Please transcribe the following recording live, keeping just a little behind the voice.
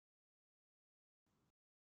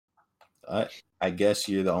I guess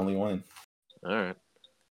you're the only one. All right.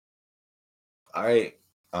 All right.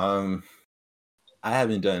 I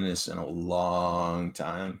haven't done this in a long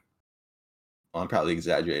time. Well, I'm probably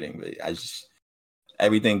exaggerating, but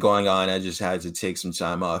everything going on, I just had to take some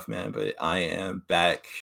time off, man. But I am back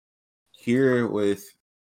here with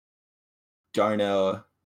Darnell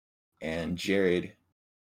and Jared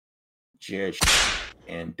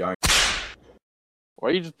and Darnell. Why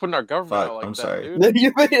are you just putting our government out like I'm that, sorry.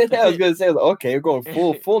 dude? I was gonna say, okay, we're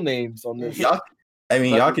going full names on this. Y'all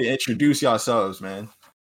can introduce yourselves, man.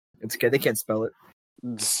 It's okay. They can't spell it.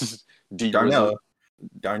 Darnell,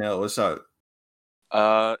 what's up?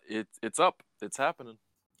 It's up. It's happening.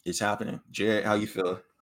 It's happening. Jared, how you feel?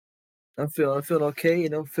 I'm feeling okay.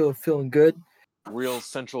 Feeling good. Real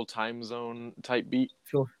Central Time Zone type beat.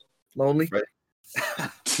 Feel lonely. Right.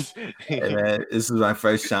 Hey, man, this is my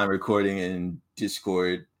first time recording in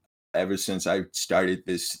Discord ever since I started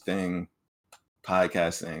this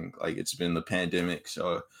podcasting. Like, it's been the pandemic,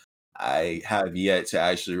 so I have yet to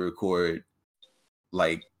actually record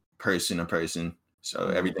like person to person. So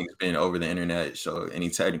everything's been over the internet. So any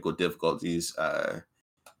technical difficulties,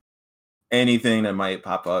 anything that might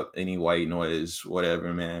pop up, any white noise,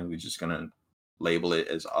 whatever, man, we're just gonna label it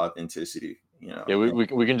as authenticity. Yeah,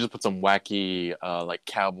 we can just put some wacky like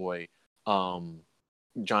cowboy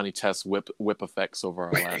Johnny Test whip effects over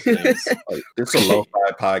our last names. It's a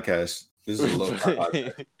lo-fi podcast. This is a lo-fi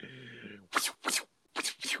podcast.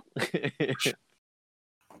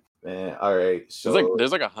 Man, all right. So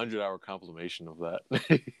there's like 100-hour compilation of that.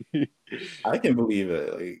 I can believe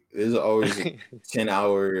it. Like, there's always a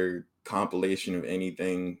 10-hour compilation of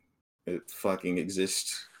anything that fucking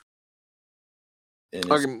exists.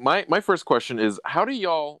 Okay, my first question is, how do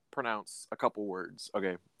y'all pronounce a couple words?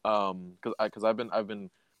 Okay, because I've been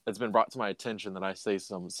it's been brought to my attention that I say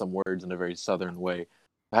some words in a very southern way.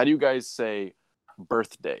 How do you guys say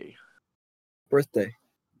birthday? Birthday.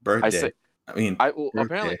 Birthday.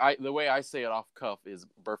 Apparently the way I say it off cuff is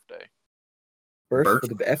birthday. Birth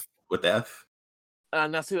with the F. With the F.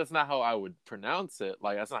 Now, see, that's not how I would pronounce it.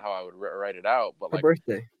 Like, that's not how I would write it out. But like,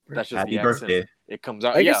 birthday. That's just Happy the accent. Birthday. It comes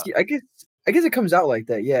out. I guess it comes out like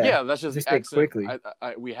that. Yeah. Yeah, that's just the accent. Quickly.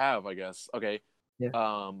 We have, I guess. Okay.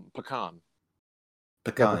 Yeah. Pecan.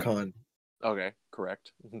 Okay,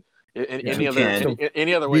 correct.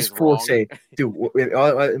 Any other way? These fools say, dude.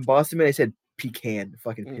 In Boston, man, they said pecan.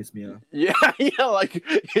 Fucking pissed me off. Yeah, like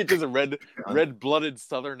it just red-blooded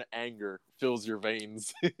Southern anger fills your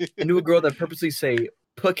veins. I knew a girl that purposely say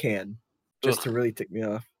pecan just to really tick me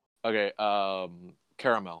off. Okay,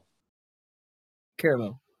 caramel.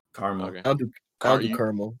 Caramel. Okay. I'll do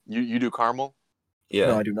caramel. You do caramel? Yeah.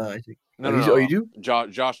 No, I do not. I think. No. Oh, you do?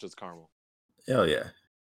 Josh does caramel. Hell yeah.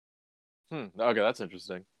 Okay, that's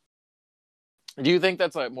interesting. Do you think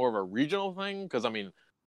that's like more of a regional thing? Because I mean,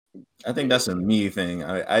 I think that's a me thing.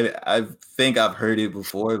 I think I've heard it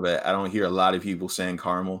before, but I don't hear a lot of people saying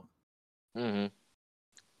caramel. Mm-hmm.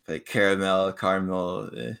 Like caramel,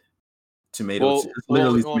 tomato. It's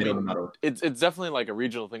literally tomato. It's definitely like a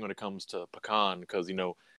regional thing when it comes to pecan, because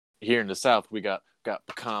here in the South we got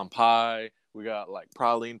pecan pie, we got like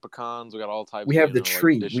praline pecans, we got all types. We have the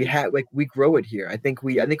tree. Like, we have we grow it here. I think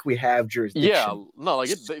we have jurisdiction. Yeah, no, like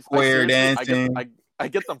square dancing. I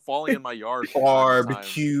get them falling in my yard.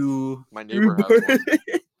 Barbecue. My neighbor has one.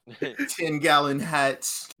 10-gallon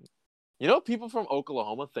hats. People from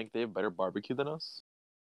Oklahoma think they have better barbecue than us.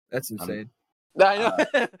 That's insane. I know.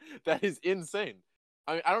 That is insane.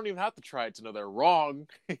 I mean, I don't even have to try it to know they're wrong.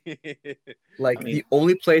 The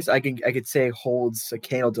only place I could say holds a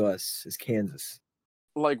candle to us is Kansas.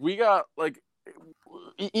 Like, we got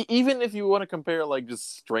even if you want to compare like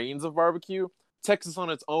just strains of barbecue, Texas on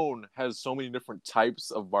its own has so many different types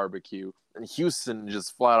of barbecue, and Houston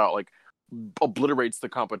just flat out like obliterates the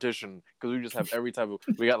competition because we just have every type of.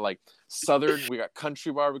 We got like Southern, we got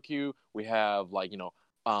country barbecue, we have like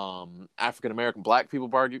African American Black people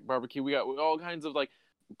barbecue. We got all kinds of like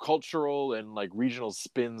cultural and like regional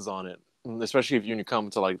spins on it. Especially if you come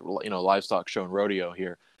to like livestock show and rodeo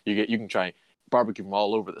here, you can try barbecue from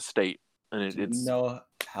all over the state. And it's you know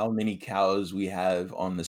how many cows we have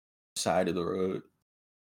on the side of the road?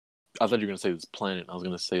 I thought you were gonna say this planet. I was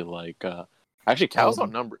gonna say like actually cows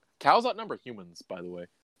outnumber humans. By the way,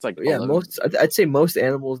 it's like 11. I'd say most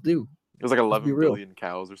animals do. It was like 11 billion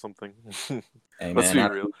cows or something. Hey, Let's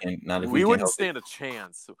man, be real. We wouldn't stand a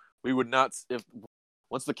chance. We would not. If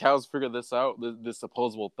once the cows figure this out, this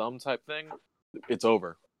opposable thumb type thing, it's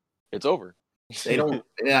over. It's over. They don't.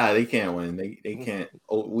 Yeah, they can't win. They can't.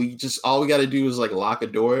 All we got to do is like lock a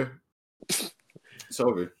door. It's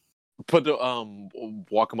over.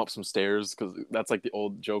 walk them up some stairs because that's like the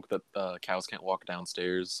old joke that cows can't walk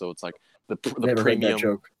downstairs. So it's like the Never heard that premium.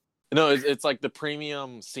 joke. No, it's like the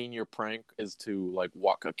premium senior prank is to like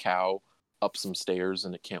walk a cow up some stairs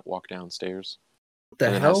and it can't walk downstairs. What the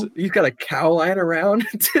And it hell? has You've got a cow lying around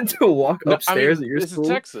to walk No, upstairs at your this school? is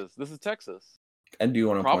Texas. This is Texas. I do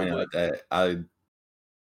want to point Probably. out that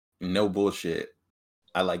no bullshit.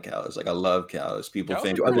 I like cows. Like I love cows. People Cows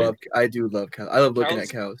think are I great. do love cows. I love looking Cows-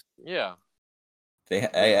 at cows. Yeah. they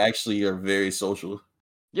actually are very social.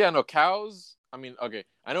 Yeah, no, cows. I mean, okay,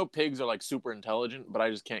 I know pigs are like super intelligent, but I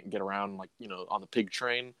just can't get around like, on the pig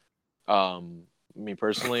train. Me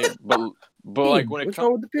personally, but like when it What's comes,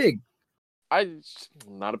 wrong with the pig? I'm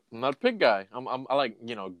not a pig guy. I like,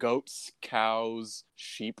 goats, cows,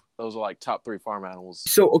 sheep. Those are like top 3 farm animals.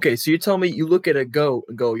 So you're telling me you look at a goat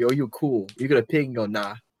and go, yo, you cool. You got a pig and go,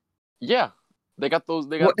 nah. Yeah. They got those.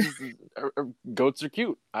 They got goats are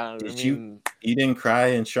cute. You didn't cry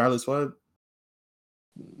in Charlotte's Web?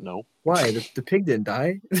 No. Why? The pig didn't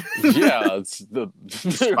die? Yeah, it's the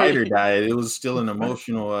Spider died. It was still an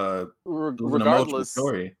emotional regardless.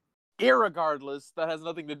 story. Irregardless, that has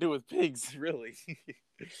nothing to do with pigs, really.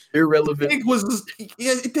 Irrelevant.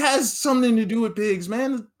 It has something to do with pigs,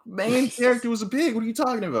 man. The main character was a pig. What are you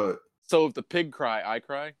talking about? So if the pig cry, I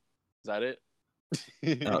cry. Is that it?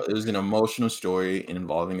 No, it was an emotional story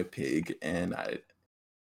involving a pig, and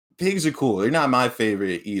pigs are cool. They're not my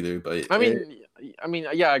favorite either, but I mean,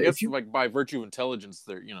 yeah. I guess you- like by virtue of intelligence,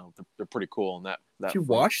 they're pretty cool. And that If you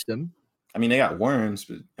wash them. I mean, they got worms,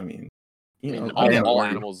 but I mean, all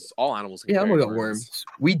animals. Can Yeah, I'm carry gonna got worms.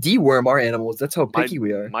 We deworm our animals. That's how picky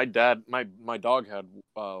we are. My dog had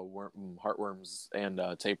heartworms and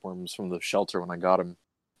tapeworms from the shelter when I got him,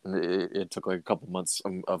 and it took like a couple months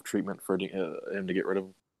of treatment for him to get rid of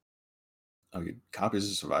them. Okay, Copper's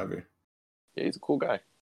a survivor. Yeah, he's a cool guy.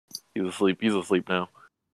 He's asleep. He's asleep now.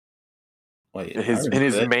 Wait, In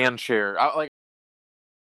his man chair.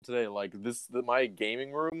 Today, like my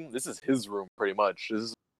gaming room. This is his room, pretty much.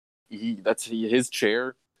 His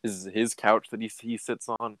chair. This is his couch that he sits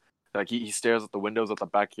on. Like he stares at the windows at the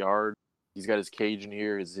backyard. He's got his cage in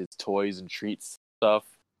here. His toys and treats stuff.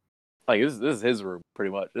 Like this is his room,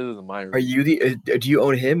 pretty much. This isn't my room. Are you do you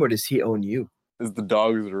own him or does he own you? This is the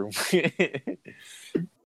dog's room.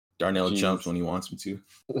 Darnell Jeez. jumps when he wants him to.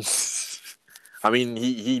 I mean,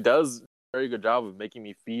 he does a very good job of making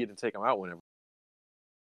me feed and take him out whenever.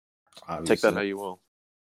 Obviously. Take that how you will.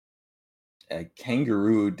 A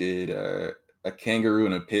kangaroo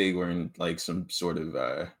and a pig were in like some sort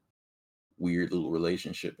of weird little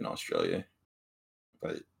relationship in Australia.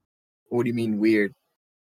 But What do you mean weird?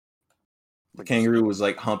 the kangaroo was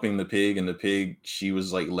like humping the pig, and the pig, she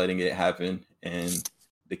was like letting it happen, and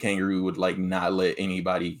the kangaroo would like not let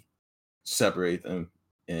anybody separate them,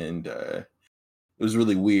 and it was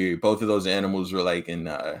really weird. Both of those animals were like in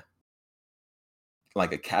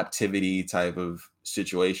like a captivity type of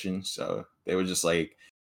situation, so they were just like,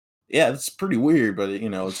 yeah, it's pretty weird, but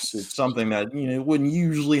it's something that it wouldn't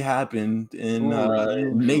usually happen in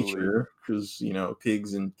nature, because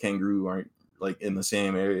pigs and kangaroo aren't like in the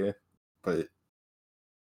same area. But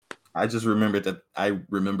I just remembered that I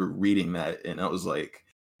remember reading that, and I was like,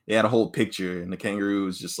 they had a whole picture, and the kangaroo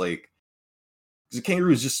was just like, the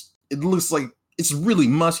kangaroo is just, it looks like it's really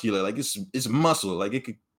muscular, like it's muscle, like it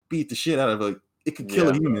could beat the shit out of it could kill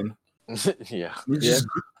a human. Yeah.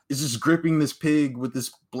 It's just gripping this pig with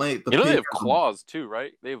this blanket. They have claws too,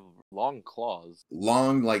 right? They have long claws,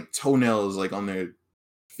 long like toenails, like on their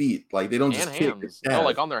feet. Like they don't and just hands. kick. No,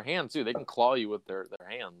 like on their hands too. They can claw you with their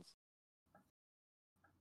hands.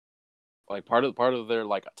 Like part of their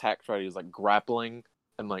like attack strategy is like grappling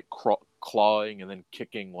and like clawing and then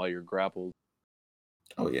kicking while you're grappled.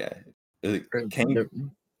 Oh yeah,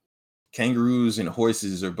 kangaroos and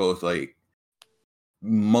horses are both like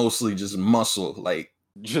mostly just muscle, like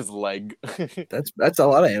just leg. That's a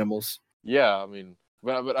lot of animals. Yeah, I mean,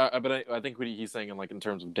 but I think what he's saying in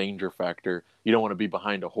terms of danger factor, you don't want to be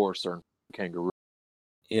behind a horse or a kangaroo.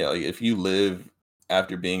 Yeah, like if you live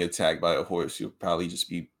after being attacked by a horse, you'll probably just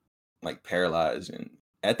be like paralyzed, and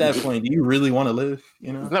at that point, do you really want to live?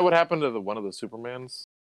 Isn't that what happened to one of the Supermans?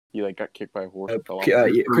 He like got kicked by a horse. And fell off.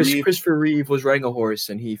 Christopher Reeve was riding a horse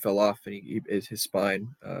and he fell off and his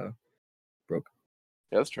spine broke.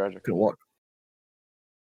 Yeah, that's tragic. Couldn't walk.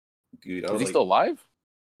 Dude, is he still alive?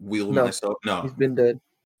 Myself. No, he's been dead.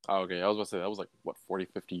 Oh, okay. I was about to say that was like what 40,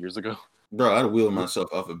 50 years ago. Bro, I'd wheel myself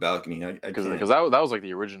off a balcony. Because that was like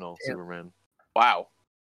the original Superman. Wow.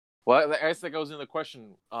 Well, I guess that goes into the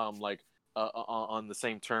question, on the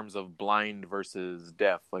same terms of blind versus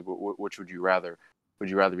deaf. Like, which would you rather? Would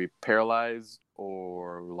you rather be paralyzed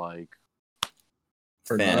or like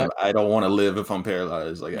Or Phantom, not? I don't want to live if I'm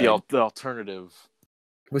paralyzed. Like, the alternative?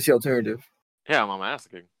 What's the alternative Yeah, I'm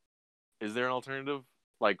asking. Is there an alternative?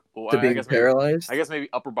 Like, well, to I being guess paralyzed? maybe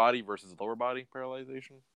upper body versus lower body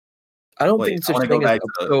paralyzation. I don't wait, think I such want a to go thing as back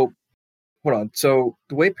to the. so. Hold on. So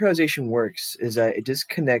the way paralyzation works is that it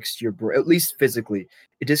disconnects your brain, at least physically.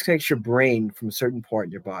 It disconnects your brain from a certain part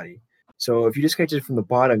in your body. So if you disconnect it from the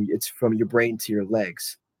bottom, it's from your brain to your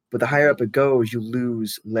legs. But the higher up it goes, you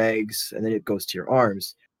lose legs, and then it goes to your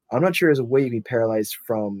arms. I'm not sure there's a way you can be paralyzed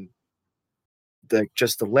from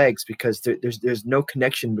just the legs because there's no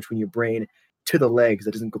connection between your brain to the legs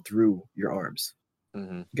that doesn't go through your arms. Mm-hmm.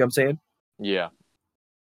 You know what I'm saying? Yeah.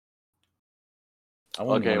 I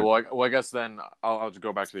wouldn't Okay. wanna- Well, I guess then I'll just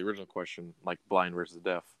go back to the original question, like blind versus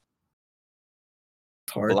deaf.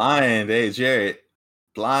 It's hard. Blind, hey Jared,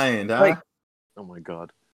 blind, huh? Like- Oh my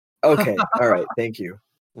god. Okay. All right. Thank you.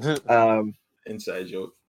 Inside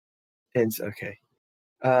joke. And okay.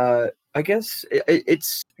 I guess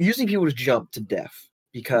it's usually people just jump to deaf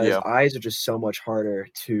because Yeah. eyes are just so much harder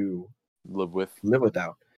to Live with. live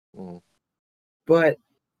without. Mhm. But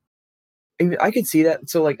I mean, I could see that.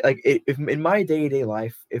 So if in my day-to-day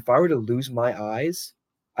life, if I were to lose my eyes,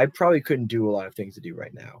 I probably couldn't do a lot of things to do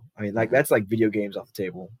right now. I mean, like Mhm. that's like video games off the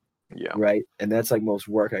table, Yeah. right? And that's like most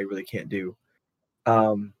work I really can't do.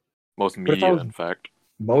 Most But if I media, was in fact.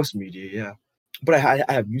 most media, yeah. But I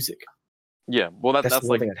have music. Yeah. Well, That's that's the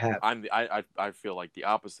one like thing I'd have. I feel like the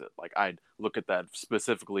opposite. Like I'd look at that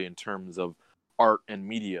specifically in terms of art and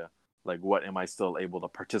media. Like, what am I still able to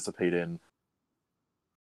participate in?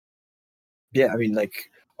 Yeah, I mean,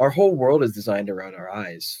 like our whole world is designed around our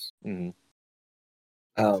eyes. Mm-hmm.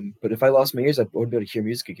 But if I lost my ears, I wouldn't be able to hear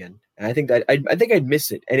music again. And I think that I think I'd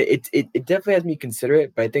miss it. And it definitely has me consider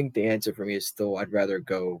it. But I think the answer for me is still I'd rather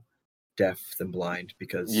go deaf than blind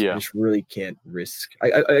because I Yeah. just really can't risk. I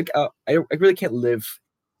really can't live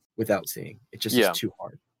without seeing. It just Yeah. is too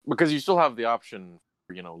hard. Because you still have the option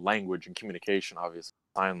for, language and communication, obviously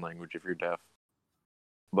sign language if you're deaf.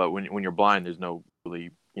 But when you're blind, there's no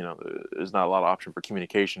really, there's not a lot of option for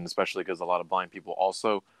communication, especially because a lot of blind people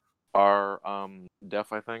also are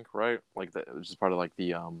deaf, I think, right? Like that, which is part of like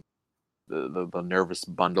the nervous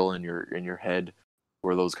bundle in your head,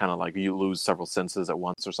 where those kind of like you lose several senses at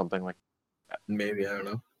once or something like. Maybe I don't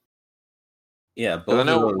know. Yeah, Because I both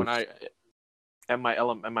know of when those. at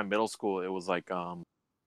my middle school, it was like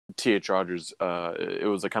T.H. Rogers. It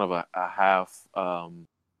was a kind of a half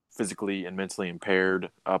physically and mentally impaired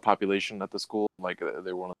population at the school. Like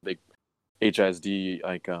they were one of the big HISD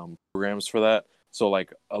programs for that. So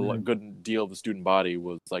like good deal of the student body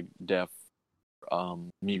was like deaf,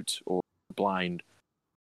 mute, or blind,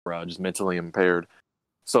 or just mentally impaired.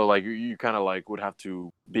 So like you kind of like would have to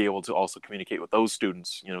be able to also communicate with those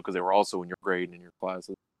students, because they were also in your grade and in your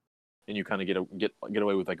classes, and you kind of get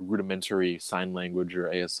away with like rudimentary sign language or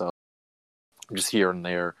ASL, just here and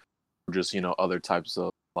there, or just other types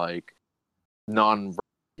of like non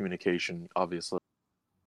communication, obviously.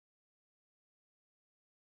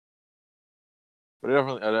 But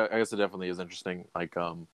I guess it definitely is interesting, like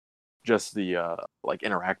just the like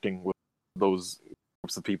interacting with those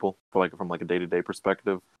groups of people from like a day-to-day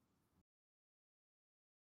perspective.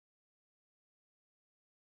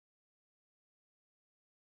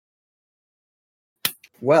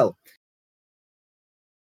 Well,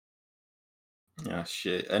 Yeah,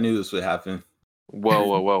 shit. I knew this would happen.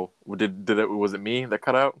 Whoa! Was it me that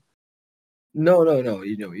cut out? no.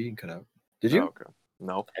 You didn't cut out. Did you? Oh, okay.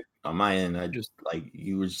 No. On my end, I just like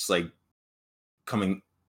you were just like coming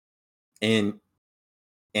in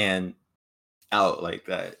and out like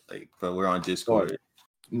that. Like, but we're on Discord.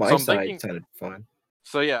 My So I'm side thinking- sounded fine.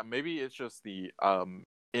 So yeah, maybe it's just the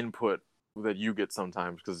input that you get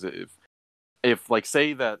sometimes, because if like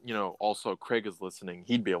say that also Craig is listening,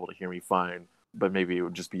 he'd be able to hear me fine, but maybe it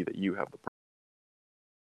would just be that you have the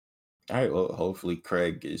All right. Well, hopefully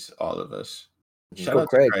Craig is all of us. Shout Go out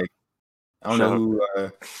Craig. to Craig. I don't know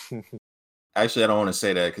who. Actually, I don't want to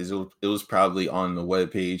say that because it was probably on the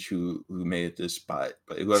webpage who made this spot.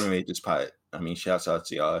 But whoever made this spot, I mean, shouts out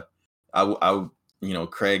to y'all.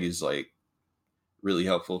 Craig is like really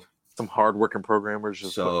helpful. Some hardworking programmers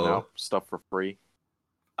just putting out stuff for free.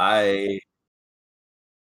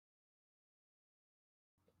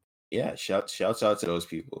 Shouts out to those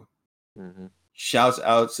people. Mm-hmm. Shouts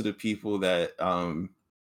out to the people that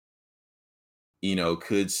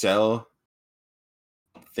could sell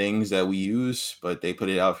things that we use, but they put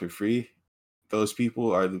it out for free. Those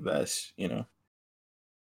people are the best, Yeah,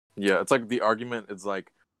 it's like the argument is like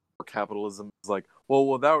for capitalism is like, well,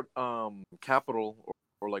 without capital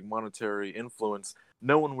or like monetary influence,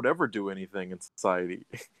 no one would ever do anything in society.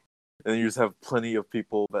 And you just have plenty of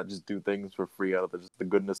people that just do things for free out of just the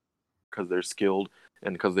goodness because they're skilled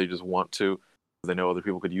and because they just want to. They know other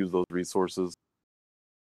people could use those resources.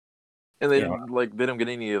 And they they don't get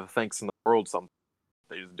any of the thanks in the world. Something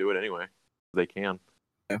they just do it anyway. They can.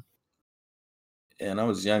 Yeah. And I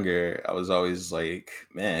was younger. I was always like,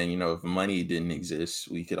 man, if money didn't exist,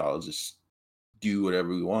 we could all just do whatever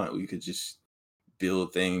we want. We could just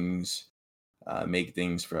build things, make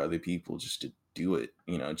things for other people, just to do it.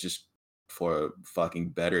 Just for a fucking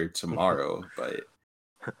better tomorrow. But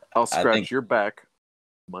I'll scratch your back.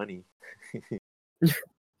 Money.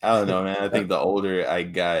 I don't know, man. I think the older I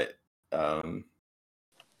got,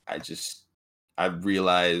 I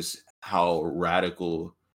realized how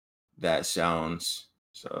radical that sounds.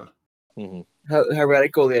 So how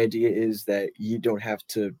radical the idea is that you don't have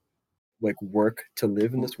to work to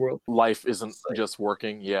live in this world. Life isn't just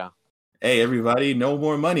working. Yeah. Hey, everybody, no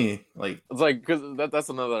more money. Like it's like because that's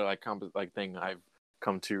another thing I've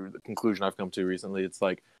come to the conclusion I've come to recently. It's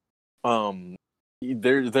like,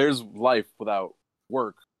 there's life without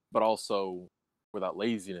work, but also without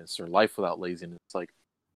laziness, or life without laziness. Like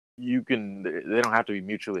they don't have to be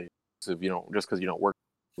mutually exclusive. Just because you don't work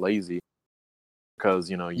lazy,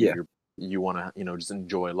 because you want to just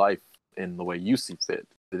enjoy life in the way you see fit.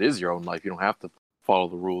 It is your own life. You don't have to follow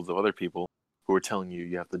the rules of other people who are telling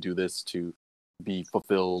you have to do this to be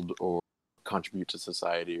fulfilled or contribute to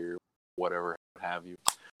society or whatever have you.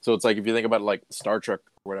 So it's like if you think about like Star Trek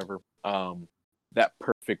or whatever, that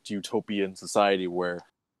perfect utopian society where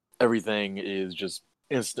everything is just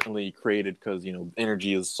instantly created because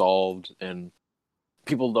energy is solved and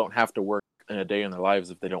people don't have to work in a day in their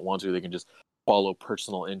lives if they don't want to. They can just follow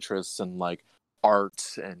personal interests and like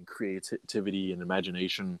art and creativity and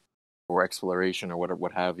imagination or exploration or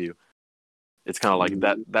what have you. It's kind of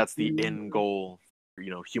like that's the end goal for,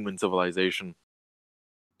 human civilization.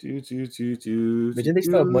 But didn't they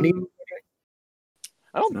still have money?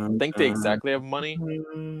 I don't think they exactly have money,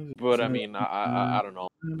 but I mean, I don't know.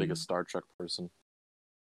 I'm the biggest Star Trek person.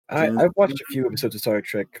 I've watched a few episodes of Star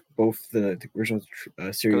Trek, both the original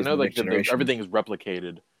series. I know everything is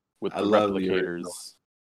replicated with the replicators.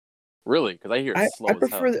 Really? Because I hear it's slow as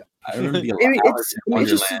hell. I remember the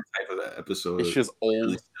Wonderland type of that episode. It's just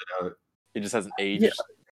old. It just hasn't aged. Yeah,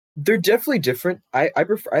 they're definitely different. I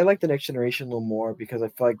like the Next Generation a little more because I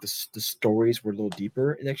feel like the stories were a little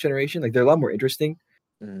deeper in Next Generation. Like they're a lot more interesting.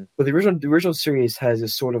 Mm-hmm. But the original series has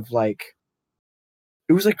this sort of like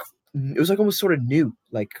it was like almost sort of new,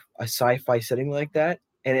 like a sci-fi setting like that,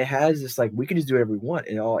 and it has this like we can just do whatever we want,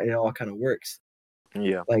 and it all kind of works.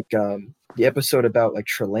 Yeah, like the episode about like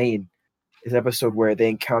Trelane is an episode where they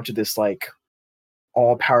encounter this like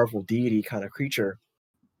all-powerful deity kind of creature,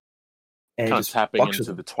 and kind of tapping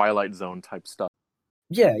into the Twilight Zone type stuff.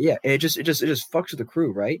 Yeah, and it just fucks with the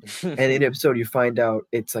crew, right? And in the episode, you find out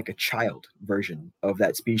it's like a child version of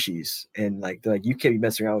that species, and like they're like, you can't be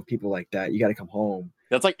messing around with people like that. You got to come home.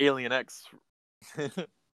 That's like Alien X.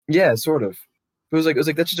 Yeah, sort of. It was like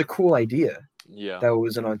that's just a cool idea. Yeah, that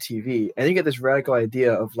wasn't on TV, and you get this radical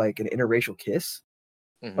idea of like an interracial kiss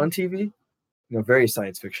on TV. Very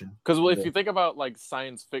science fiction. Because if you think about like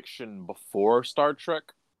science fiction before Star Trek,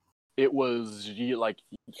 it was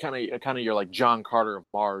kind of your like John Carter of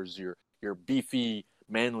Mars, your beefy,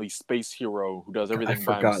 manly space hero who does everything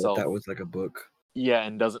by himself. That was like a book. Yeah,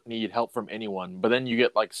 and doesn't need help from anyone. But then you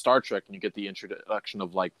get like Star Trek, and you get the introduction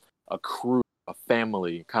of like a crew, a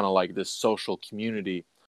family, kind of like this social community,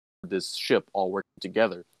 this ship all working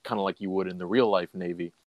together, kind of like you would in the real life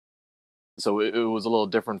Navy. So it was a little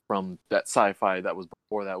different from that sci-fi that was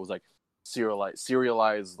before that. It was like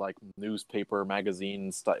serialized like newspaper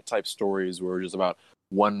magazines type stories where just about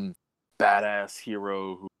one badass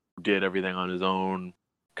hero who did everything on his own,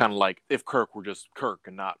 kind of like if Kirk were just Kirk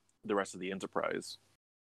and not the rest of the Enterprise.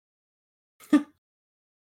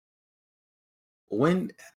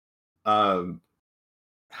 When how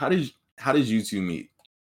did you two meet?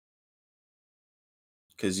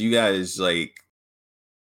 Because you guys like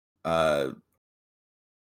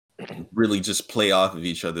really just play off of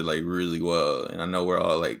each other like really well, and I know we're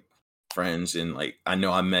all like friends, and like I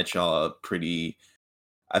know I met y'all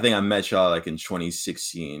I think I met y'all like in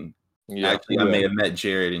 2016. Yeah, actually, I may have met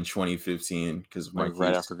Jared in 2015 because like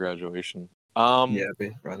right after graduation. Yeah,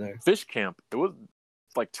 right there. Fish camp. It was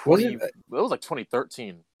like It was like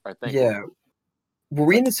 2013, I think. Yeah, were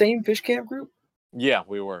we in the same fish camp group? Yeah,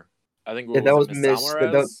 we were. I think that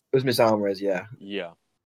was Miss Alvarez. Yeah. Yeah.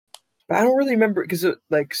 But I don't really remember because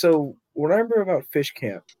so what I remember about fish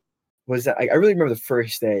camp was that I really remember the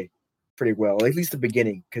first day pretty well, at least the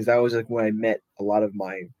beginning, because that was like when I met a lot of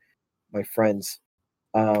my friends.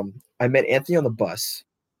 I met Anthony on the bus.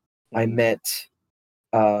 I met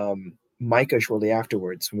Micah shortly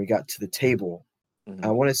afterwards when we got to the table. I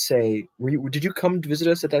want to say, did you come to visit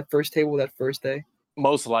us at that first table that first day?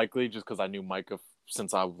 Most likely, just because I knew Micah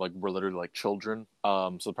since we're literally like children.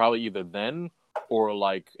 So probably either then or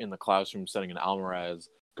like in the classroom setting in Almaraz.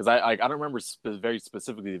 Because I don't remember very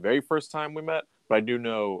specifically the very first time we met, but I do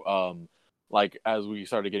know like as we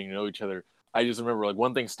started getting to know each other, I just remember like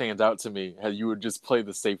one thing stands out to me: how you would just play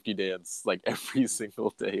the safety dance like every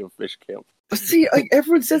single day of fish camp. See, like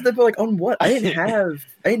everyone says that, but like on what? I didn't have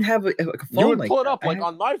a phone. You would like pull it that. up like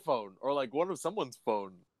on my phone or like one of someone's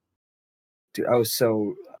phone. Dude, I was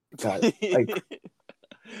so God, like.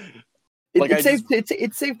 Like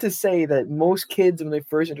it's safe to say that most kids when they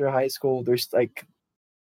first enter high school, there's like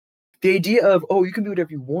the idea of, oh, you can do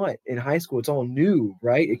whatever you want in high school. It's all new,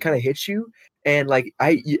 right? It kind of hits you, and like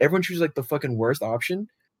everyone chooses like the fucking worst option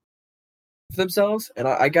for themselves. And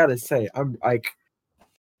I gotta say, I'm like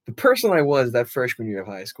the person I was that freshman year of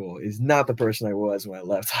high school is not the person I was when I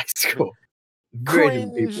left high school. Very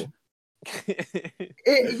different people.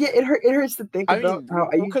 It hurts to think about how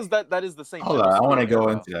because that is the same. Hold on, I want to go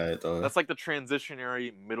into that though. That's like the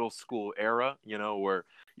transitionary middle school era, where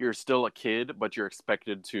you're still a kid, but you're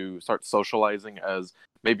expected to start socializing as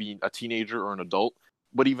maybe a teenager or an adult.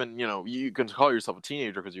 But even you can call yourself a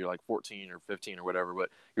teenager because you're like 14 or 15 or whatever, but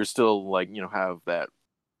you're still like have that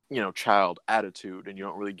child attitude, and you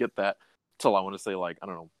don't really get that till I want to say like I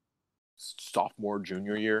don't know, sophomore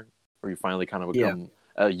junior year, where you finally kind of become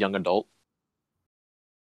a young adult.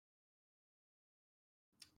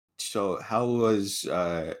 So how was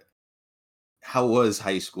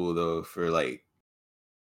high school though for like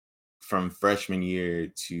from freshman year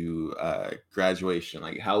to graduation?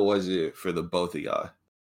 Like how was it for the both of y'all?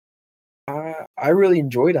 I really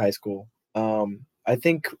enjoyed high school. I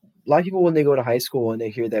think a lot of people when they go to high school and they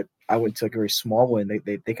hear that I went to like a very small one,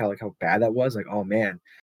 they kind of like how bad that was. Like, oh man,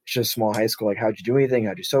 it's just a small high school. Like, how'd you do anything?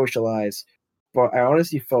 How'd you socialize? But I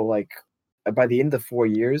honestly felt like by the end of the 4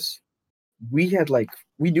 years, we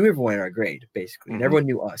knew everyone in our grade basically, and everyone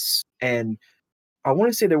knew us. And I don't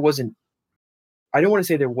want to say there wasn't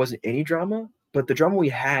any drama, but the drama we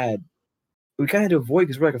had, we kind of had to avoid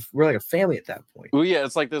because we're like a family at that point. Well, yeah,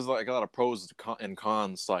 it's like there's like a lot of pros and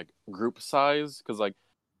cons, like group size, because like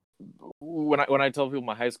when I tell people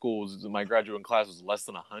my graduating class was less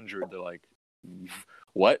than 100, they're like,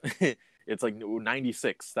 what? It's like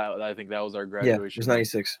 96. I think that was our graduation. Yeah, it was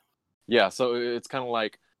 96. Yeah, so it's kind of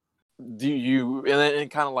like, and then it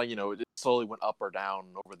kind of like it slowly went up or down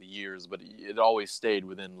over the years, but it always stayed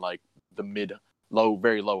within like the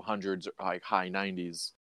very low hundreds, like high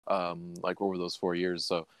 90s, like over those 4 years.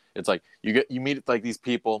 So it's like you meet like these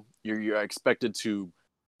people, you're expected to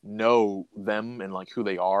know them and like who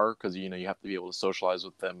they are, because you have to be able to socialize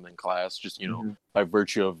with them in class, just by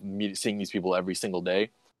virtue of seeing these people every single day.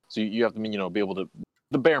 So you have to be able to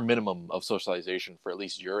the bare minimum of socialization for at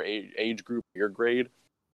least your age group, your grade.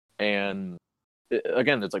 And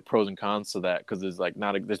again, there's like pros and cons to that, because there's like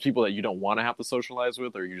there's people that you don't want to have to socialize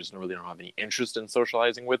with, or you just really don't have any interest in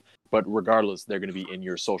socializing with, but regardless, they're going to be in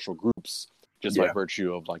your social groups just by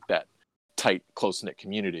virtue of like that tight, close-knit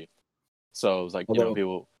community. So it's like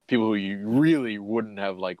people who you really wouldn't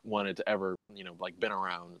have like wanted to ever like been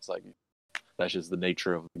around. It's like that's just the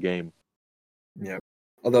nature of the game. Yeah.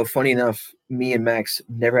 Although funny enough, me and Max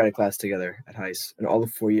never had a class together at Heist. In all the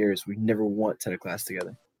 4 years, we never once had a class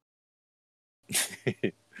together.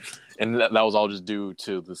 And that was all just due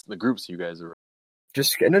to the groups you guys are.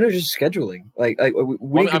 Just scheduling. Like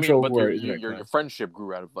we control your friendship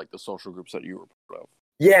grew out of like the social groups that you were part of.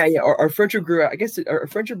 Yeah. Our friendship grew out. I guess our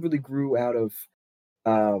friendship really grew out of,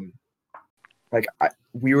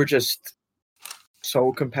 we were just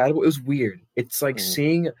so compatible. It was weird. It's like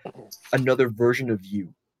seeing another version of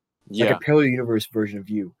you, like a parallel universe version of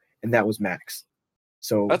you, and that was Max.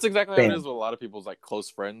 So that's exactly how it is with a lot of people's like close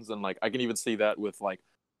friends, and like I can even see that with like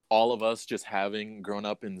all of us just having grown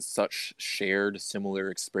up in such shared similar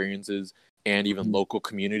experiences and even local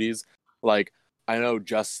communities. Like I know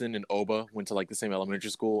Justin and Oba went to like the same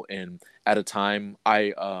elementary school, and at a time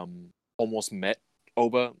I almost met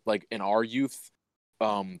Oba like in our youth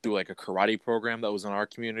through like a karate program that was in our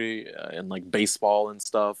community, and like baseball and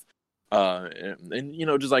stuff, and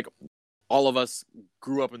just like all of us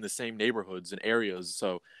grew up in the same neighborhoods and areas,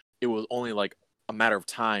 so it was only like a matter of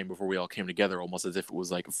time before we all came together, almost as if it was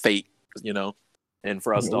like fate, and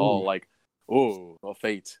for us to all like,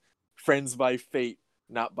 fate, friends by fate,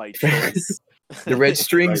 not by choice. The red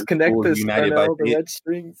strings connect us. The red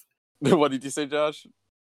strings. What did you say, Josh?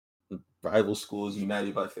 Rival schools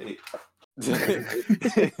united by fate.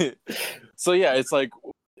 So yeah,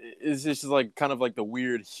 it's just like kind of like the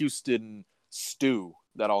weird Houston stew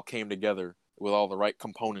that all came together with all the right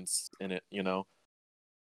components in it, you know.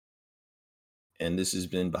 And this has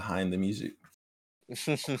been Behind the Music.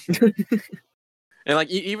 And like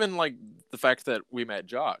even like the fact that we met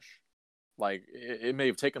Josh, like it may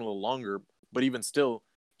have taken a little longer, but even still,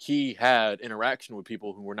 he had interaction with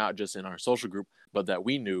people who were not just in our social group, but that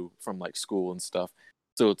we knew from like school and stuff.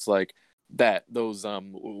 So it's like that those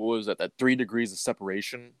what was that 3 degrees of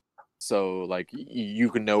separation. So like you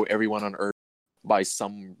can know everyone on Earth by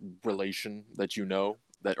some relation that you know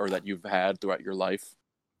that or that you've had throughout your life.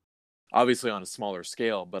 Obviously on a smaller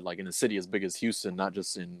scale, but like in a city as big as Houston, not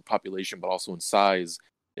just in population but also in size,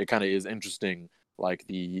 it kind of is interesting, like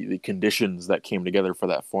the conditions that came together for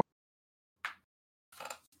that form.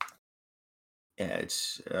 Yeah,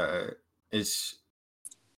 it's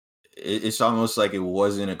almost like it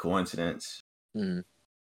wasn't a coincidence. Mm.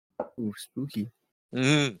 Ooh, spooky.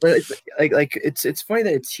 Mm. But it's funny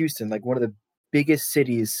that it's Houston, like one of the biggest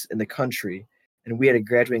cities in the country, and we had a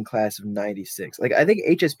graduating class of 96. Like I think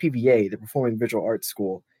HSPVA, the Performing Visual Arts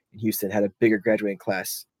School in Houston, had a bigger graduating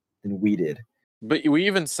class than we did. But we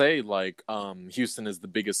even say like Houston is the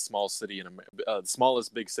biggest small city in the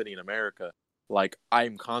smallest big city in America. Like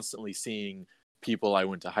I'm constantly seeing people I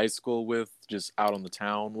went to high school with just out on the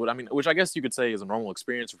town. What I mean, which I guess you could say is a normal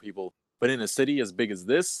experience for people, but in a city as big as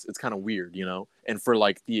this, it's kind of weird, you know. And for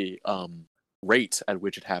like the rate at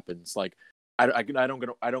which it happens, like I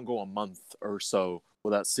don't go a month or so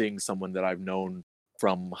without seeing someone that I've known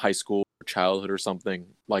from high school or childhood or something,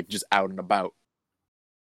 like just out and about.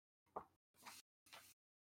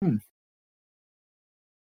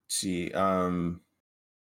 See, yeah,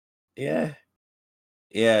 yeah,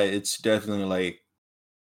 it's definitely like,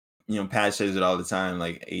 Pat says it all the time.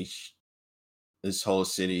 Like this whole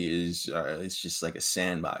city is, it's just like a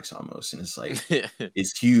sandbox almost, and it's like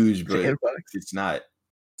it's huge, but Sandbox. it's not.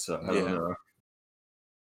 So I don't Yeah. know.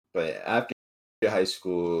 But after high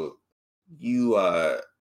school, you,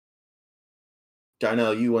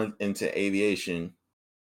 Darnell, you went into aviation.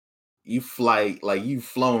 You fly, like you've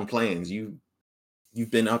flown planes. You've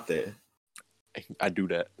been up there. I do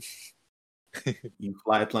that. You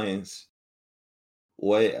fly planes.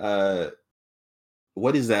 What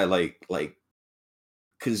what is that like? Like,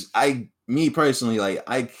 because me personally, like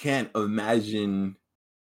I can't imagine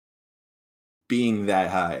being that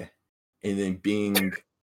high and then being,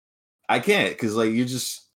 I can't, because like you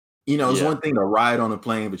just, it's Yeah. one thing to ride on a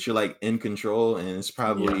plane, but you're like in control, and it's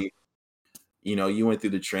probably, you went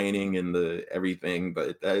through the training and the everything,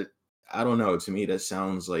 but that, I don't know, to me that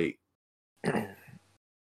sounds like, I don't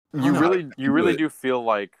know how You you do really it. do feel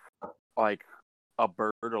like a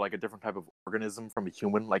bird or like a different type of organism from a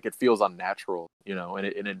human. Like it feels unnatural, you know, and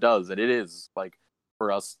it does, and it is like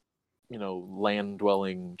for us, you know, land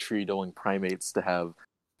dwelling, tree dwelling primates to have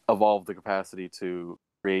evolved the capacity to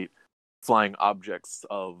create flying objects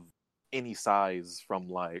of any size, from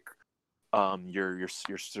like your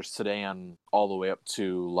sedan all the way up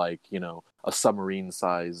to like, you know, a submarine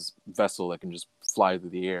size vessel that can just fly through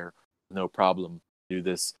the air no problem. Do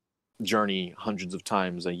this journey hundreds of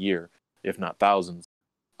times a year, if not thousands.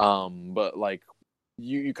 But like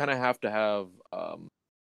you kind of have to have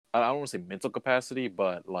I don't want to say mental capacity,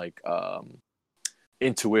 but like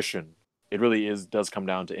intuition. It really does come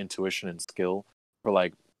down to intuition and skill for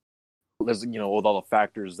like there's, you know, with all the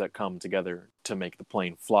factors that come together to make the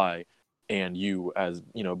plane fly, and you as,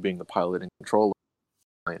 you know, being the pilot and controller,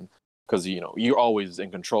 because, you know, you're always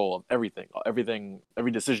in control of everything,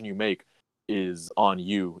 every decision you make is on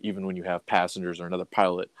you, even when you have passengers or another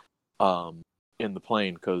pilot in the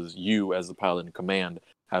plane, because you as the pilot in command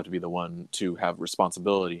have to be the one to have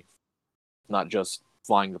responsibility, not just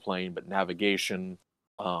flying the plane but navigation,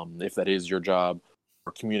 if that is your job,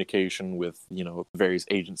 or communication with, you know, various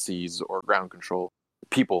agencies or ground control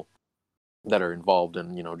people that are involved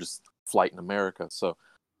in, you know, just flight in America. So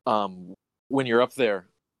when you're up there,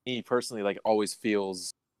 me personally, like, always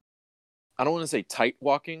feels, I don't want to say tight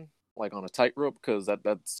walking like on a tightrope, because that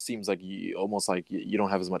seems like you almost like you don't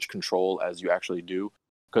have as much control as you actually do,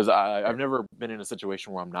 because I've never been in a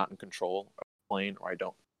situation where I'm not in control of the plane, or I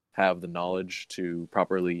don't have the knowledge to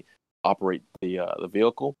properly operate the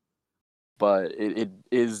vehicle. But it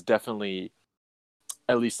is definitely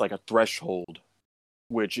at least like a threshold,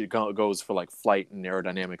 which it goes for like flight and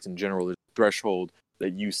aerodynamics in general. There's a threshold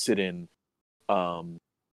that you sit in um,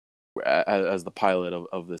 as the pilot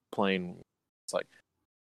of this plane. It's like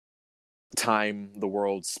time, the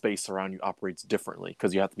world, space around you operates differently,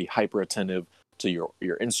 because you have to be hyper attentive to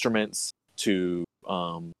your instruments, to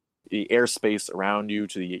the airspace around you,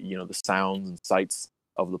 to the the sounds and sights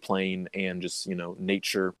of the plane, and just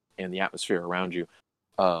nature and the atmosphere around you.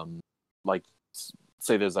 Like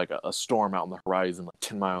say there's like a storm out on the horizon, like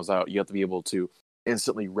 10 miles out, you have to be able to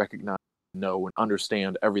instantly recognize, know, and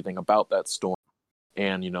understand everything about that storm,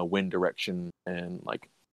 and wind direction, and like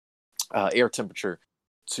air temperature,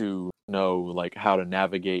 to know like how to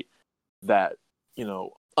navigate that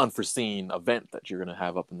unforeseen event that you're going to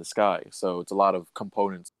have up in the sky. So it's a lot of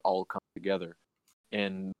components all come together,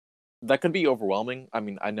 and that can be overwhelming. I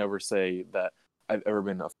mean, I never say that I've ever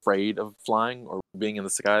been afraid of flying or being in the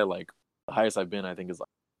sky. Like the highest I've been, I think, is like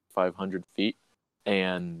 500 feet,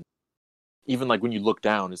 and even like when you look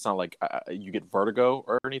down, it's not like you get vertigo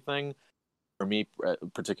or anything, for me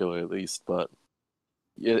particularly at least, but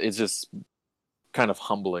it's just kind of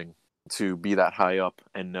humbling to be that high up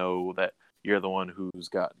and know that you're the one who's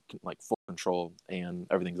got like full control and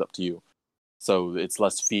everything's up to you. So it's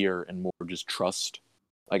less fear and more just trust,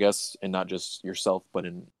 I guess, and not just yourself, but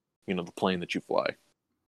in the plane that you fly.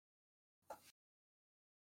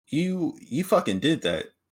 You fucking did that.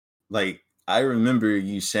 Like, I remember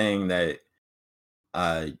you saying that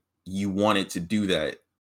you wanted to do that,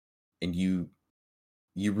 and you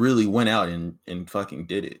really went out and fucking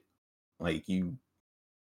did it. Like, you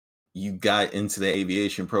got into the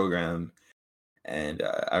aviation program, and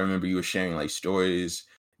I remember you were sharing like stories,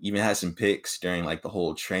 even had some pics during like the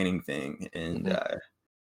whole training thing, and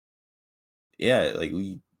yeah, like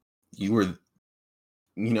you were,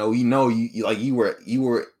 you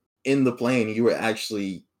were in the plane, you were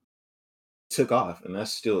actually took off, and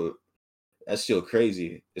that's still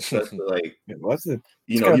crazy, especially like What's the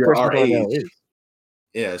you're person our age. Darnell is.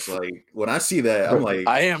 Yeah, it's like when I see that, I'm like,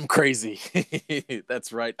 I am crazy.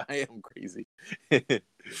 That's right, I am crazy.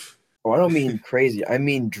 Oh, I don't mean crazy. I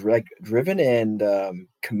mean driven and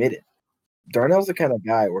committed. Darnell's the kind of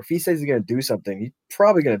guy where if he says he's going to do something, he's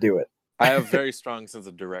probably going to do it. I have very strong sense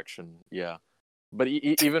of direction, yeah. But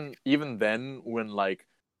even then, when like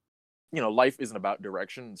life isn't about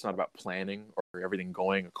direction. It's not about planning or everything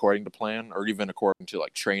going according to plan, or even according to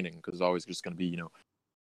like training, because it's always just going to be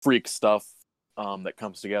freak stuff that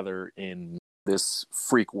comes together in this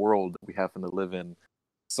freak world that we happen to live in.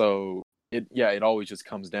 So it always just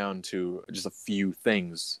comes down to just a few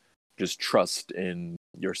things. Just trust in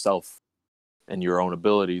yourself and your own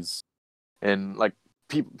abilities. And like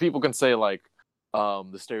people can say like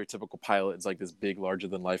the stereotypical pilot is like this big, larger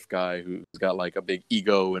than life guy who's got like a big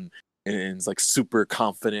ego and is like super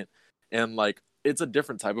confident, and like it's a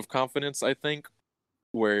different type of confidence, I think,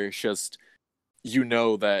 where it's just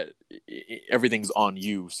that everything's on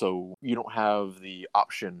you, so you don't have the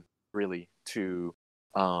option really to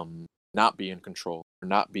not be in control or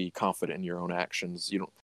not be confident in your own actions. You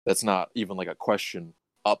don't. That's not even like a question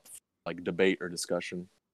up for, like, debate or discussion.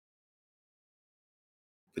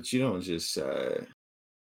 But you don't just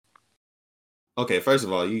okay, first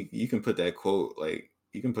of all, you can put that quote, like,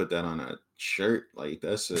 you can put that on a shirt, like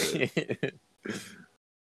that's a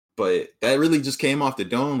but that really just came off the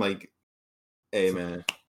dome, like, hey man,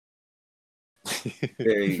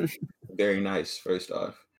 very very nice, first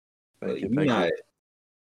off. But you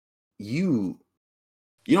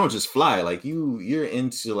don't just fly, like you're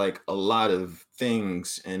into like a lot of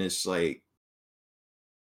things, and it's like,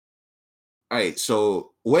 all right,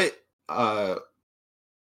 so what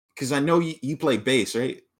because I know you play bass,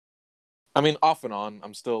 right? I mean, off and on.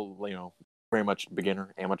 I'm still, very much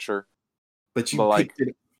beginner, amateur. But you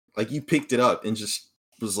picked it up and just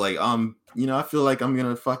was like, I feel like I'm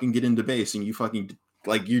gonna fucking get into bass, and you fucking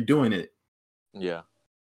like you're doing it. Yeah,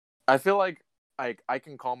 I feel like I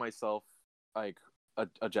can call myself like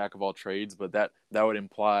a jack of all trades, but that would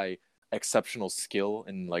imply exceptional skill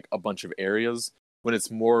in like a bunch of areas, when it's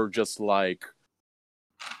more just like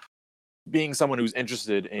being someone who's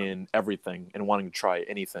interested in everything and wanting to try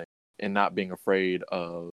anything, and not being afraid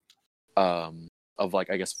of like,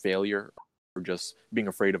 I guess, failure, or just being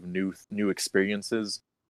afraid of new experiences.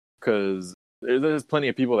 Because there's plenty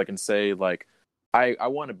of people that can say like, I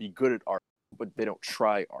want to be good at art, but they don't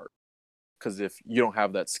try art. Because if you don't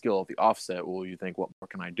have that skill at the offset, well, you think, what more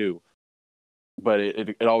can I do? But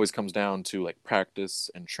it always comes down to like practice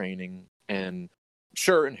and training, and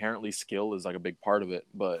sure, inherently skill is like a big part of it,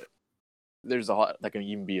 but there's a lot that can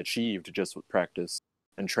even be achieved just with practice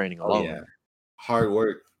and training alone. Yeah, hard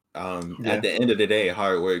work. At the end of the day,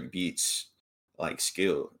 hard work beats like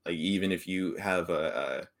skill. Like, even if you have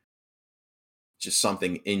a just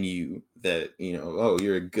something in you that, oh,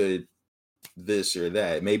 you're a good this or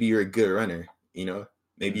that. Maybe you're a good runner,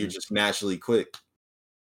 maybe you're just naturally quick.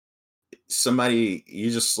 Somebody, you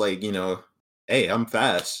just like, hey, I'm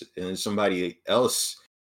fast, and somebody else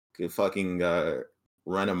could fucking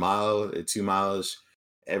run a mile or 2 miles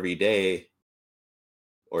every day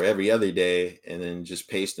or every other day and then just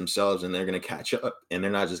pace themselves and they're going to catch up. And they're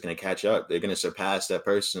not just going to catch up, they're going to surpass that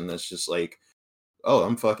person that's just like, oh,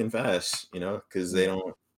 I'm fucking fast, because they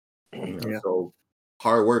don't, Yeah. so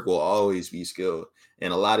hard work will always be skill.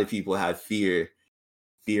 And a lot of people have fear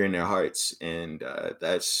in their hearts. And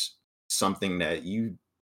that's something that you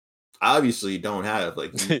obviously don't have.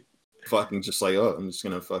 Like, you fucking just like, oh, I'm just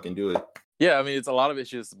going to fucking do it. Yeah, I mean, it's a lot of it's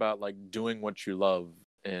just about like doing what you love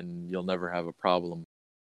and you'll never have a problem.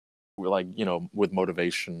 Like, with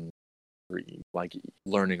motivation, or like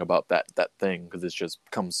learning about that thing, because it's just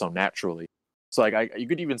comes so naturally. So like you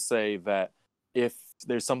could even say that if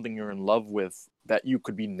there's something you're in love with, that you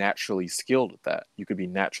could be naturally skilled at that, you could be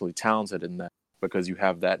naturally talented in that, because you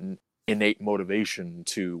have that innate motivation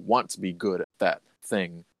to want to be good at that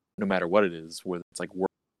thing, no matter what it is, whether it's like work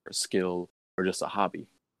or a skill or just a hobby.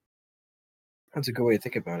 That's a good way to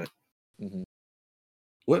think about it. Mm-hmm.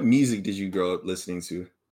 What music did you grow up listening to?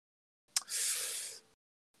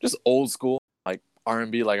 Just old school, like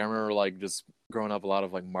R&B. Like I remember like just growing up a lot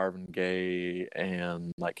of like Marvin Gaye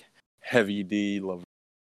and like Heavy D, love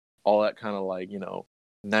all that kind of like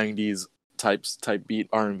 90s type beat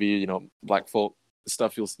R&B, black folk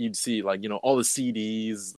stuff. You'd see like all the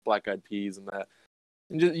CDs, Black Eyed Peas and that,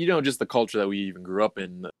 and just just the culture that we even grew up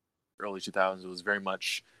in the early 2000s. It was very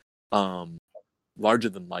much larger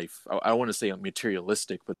than life. I want to say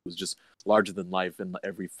materialistic, but it was just larger than life in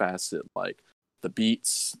every facet, like the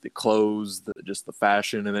beats, the clothes, just the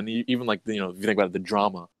fashion, and then even like if you think about it, the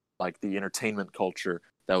drama, like the entertainment culture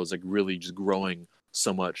that was like really just growing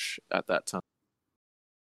so much at that time.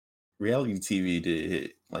 Reality TV did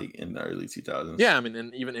hit like in the early 2000s. Yeah, I mean,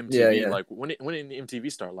 and even MTV, Yeah. like when did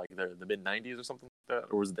MTV start? Like the mid 90s or something like that,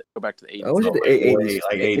 or was it go back to the 80s? Oh, was it the 80s?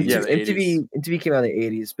 Like 80s. Yeah, the 80s. MTV came out in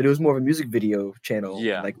the 80s, but it was more of a music video channel.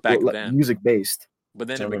 Yeah, like back then. music based. But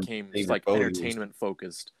then it became just like entertainment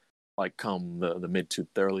focused, like come the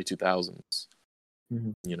early 2000s.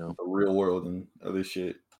 Mm-hmm. The real world and other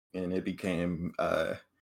shit, and it became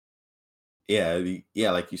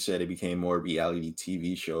like you said, it became more reality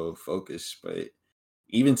TV show focused. But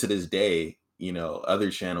even to this day,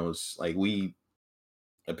 other channels, like we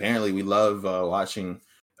love watching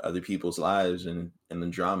other people's lives and the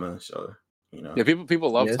drama. So yeah,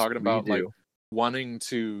 people love talking about do. like wanting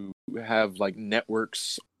to have like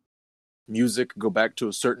networks music go back to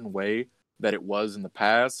a certain way that it was in the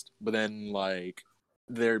past, but then like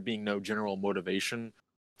there being no general motivation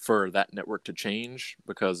for that network to change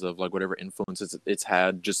because of like whatever influences it's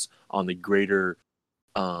had just on the greater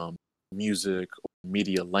music or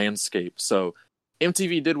media landscape. So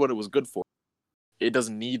MTV did what it was good for. It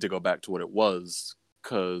doesn't need to go back to what it was,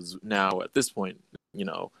 because now at this point, in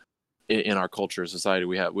our culture, society,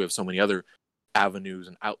 we have so many other avenues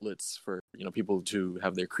and outlets for people to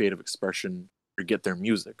have their creative expression or get their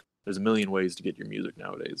music. There's a million ways to get your music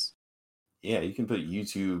nowadays. Yeah, you can put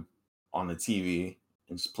YouTube on the TV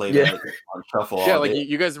and just play that on shuffle. Yeah, all like day.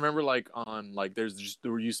 you guys remember like on like there used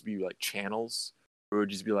to be like channels where it would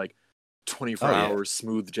just be like 24 hours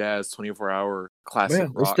smooth jazz, 24-hour classic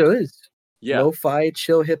rock. It still is. Yeah, lo-fi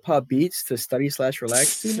chill hip hop beats to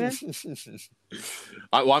study/relax to, man.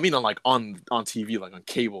 I mean on TV, like on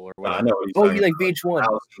cable or whatever. I know. You like VH1?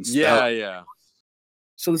 Yeah.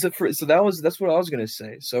 So that's what I was gonna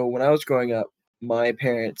say. So when I was growing up, my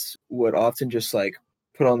parents would often just like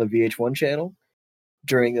put on the VH1 channel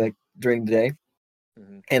during the day,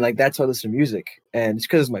 and like that's how I listen to music. And it's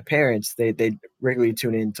because my parents they regularly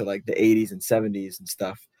tune into like the 80s and 70s and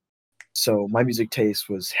stuff. So my music taste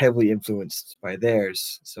was heavily influenced by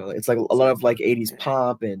theirs. So it's like a lot of like 80s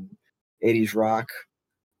pop and 80s rock.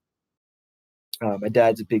 My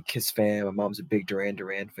dad's a big Kiss fan. My mom's a big Duran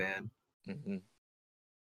Duran fan. Mm-hmm.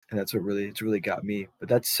 And that's what really got me.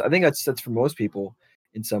 But I think that's for most people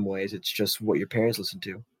in some ways. It's just what your parents listen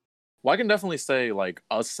to. Well, I can definitely say like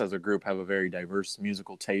us as a group have a very diverse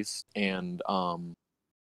musical taste, and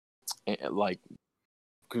like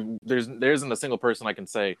there isn't a single person I can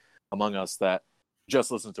say among us that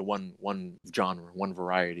just listens to one genre, one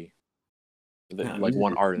variety, like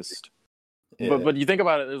one artist. Yeah. But you think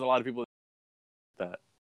about it, there's a lot of people that,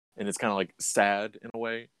 and it's kind of like sad in a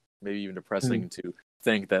way, maybe even depressing to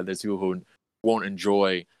think that there's people who won't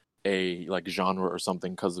enjoy a like genre or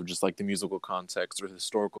something because of just like the musical context or the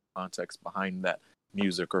historical context behind that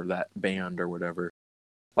music or that band or whatever.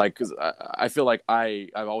 Like, because I feel like I've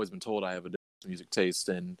always been told I have a different music taste,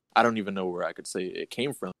 and I don't even know where I could say it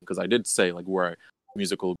came from, because I did say like where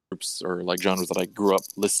musical groups or like genres that I grew up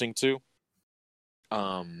listening to,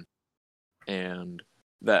 and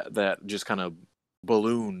that just kind of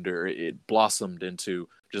ballooned or it blossomed into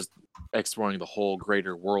just exploring the whole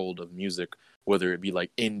greater world of music, whether it be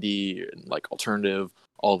like indie and like alternative,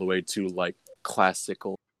 all the way to like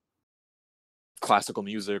classical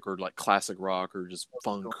music or like classic rock or just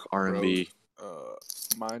funk R&B.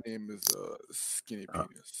 My name is Skinny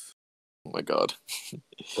Penis. Oh my god!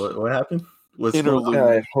 What happened? What's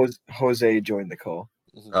Interlude. Jose joined the call.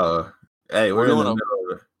 Hey, we're in the doing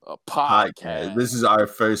middle of a podcast. This is our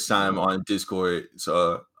first time on Discord,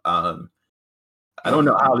 so I don't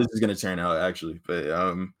know how this is gonna turn out actually, but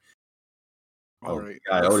All right,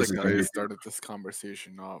 God, looks Otis like is I gonna started this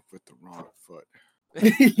conversation off with the wrong foot.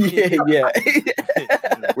 yeah.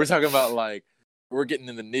 We're talking about like we're getting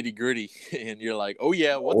in the nitty gritty, and you're like, "Oh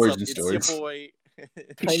yeah, what's Origin up? stories. It's your boy."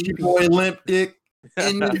 It's your boy Limp Dick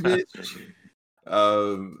in the bitch.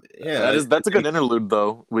 Yeah, that's a good interlude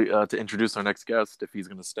though. We to introduce our next guest if he's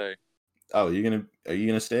gonna stay. Oh, are you gonna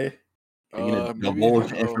stay? Are you gonna Maybe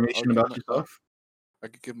divulge I'll information give about my- yourself? I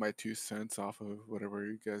could give my 2 cents off of whatever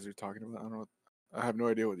you guys are talking about. I don't know. I have no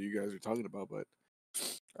idea what you guys are talking about, but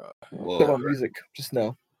Talk about music, just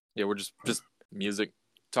now. Yeah, we're just music.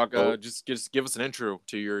 Talk. Just give us an intro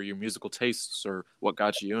to your musical tastes or what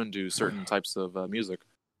got you into certain types of music.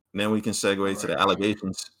 Then we can segue to the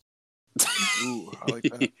allegations. ooh, I like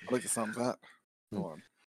that. I like the sound of that. Hold on.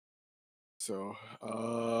 So,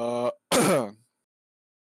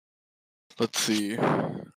 let's see.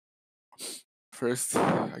 First,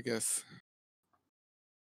 I guess.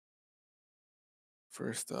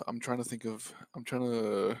 First, I'm trying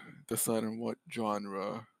to decide on what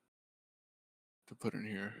genre to put in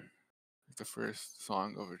here. Like the first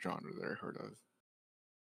song of a genre that I heard of.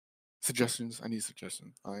 Suggestions. I need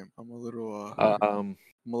suggestions. I'm a little I'm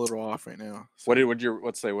a little off right now. So. What did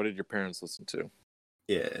your parents listen to?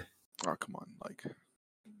 Yeah. Oh, come on, like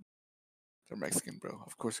they're Mexican, bro.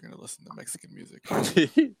 Of course, you're gonna listen to Mexican music.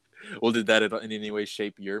 Well, did that in any way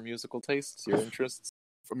shape your musical tastes, your interests?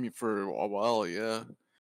 For me, for a while, yeah.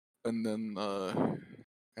 And then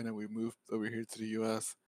we moved over here to the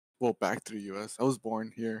U.S. Well, back to the U.S. I was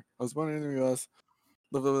born here. I was born in the U.S.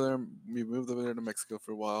 Lived over there. We moved over there to Mexico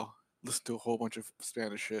for a while. Listened to a whole bunch of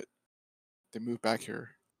Spanish shit. They moved back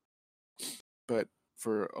here. But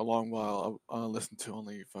for a long while, I listened to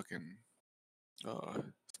only fucking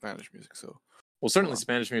Spanish music. So, well, certainly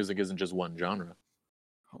Spanish music isn't just one genre.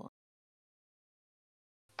 Hold on.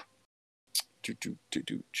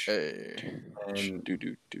 Hey.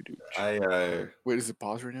 Wait, is it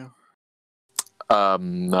pause right now?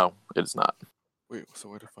 No, it's not. Wait, so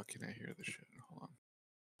where the fuck can I hear this shit? Hold on.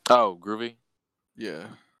 Oh, groovy. Yeah,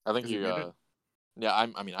 I think you. Yeah,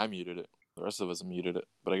 I muted it. The rest of us muted it,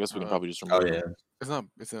 but I guess we can probably just remove it. It's not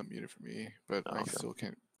muted for me, but I still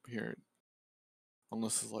can't hear it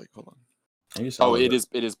unless it's like, hold on. It is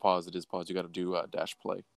pause. It is pause. You got to do dash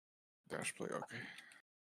play. Dash play, okay.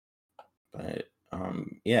 But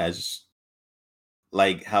yeah, just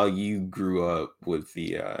like how you grew up with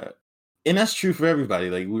the and that's true for everybody.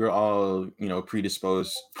 Like we were all,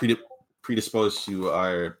 predisposed to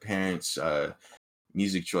our parents'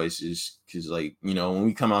 music choices, because like, when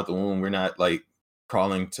we come out the womb, we're not like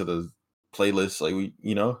crawling to the playlist like we,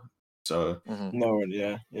 so No,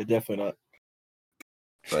 yeah, definitely not.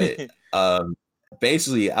 But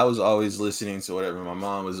basically I was always listening to whatever my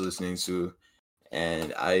mom was listening to,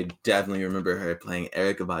 and I definitely remember her playing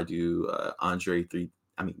Erykah Badu, Andre 3.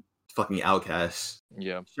 I mean, fucking Outkast.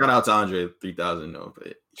 Yeah. Shout out to Andre 3000, though.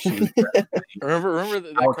 But she was remember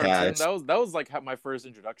that cartoon? That was like my first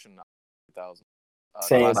introduction. 3000.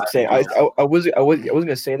 Same. I wasn't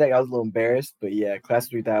gonna say that. I was a little embarrassed, but yeah, Class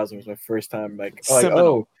 3000 was my first time.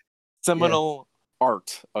 Seminal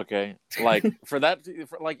art. Okay, like for like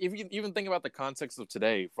if you even think about the context of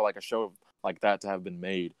today, for like a show like that to have been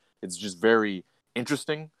made, it's just very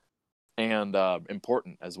interesting and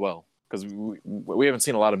important as well, because we haven't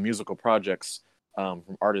seen a lot of musical projects from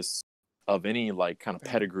artists of any like kind of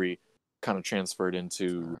pedigree kind of transferred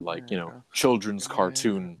into like children's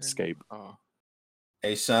cartoon scape.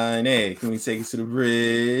 Hey son, hey, can we take it to the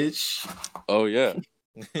bridge? Oh yeah.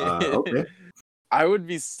 Okay. I would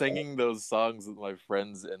be singing those songs with my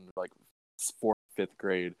friends in like 4th, 5th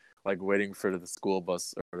grade, like waiting for the school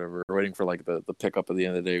bus or whatever, or waiting for like the pickup at the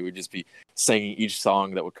end of the day. We'd just be singing each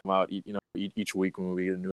song that would come out, each week when we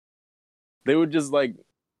get a new. They would just like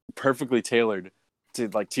perfectly tailored to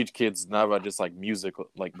like teach kids not about just like music, but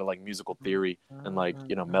like musical theory and like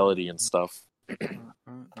melody and stuff.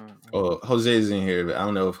 Oh, Jose's in here, but I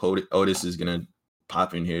don't know if Otis is gonna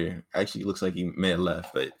pop in here. Actually, it looks like he may have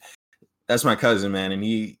left, but that's my cousin, man, and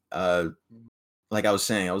he like I was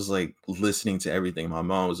saying, I was like listening to everything my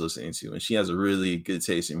mom was listening to, and she has a really good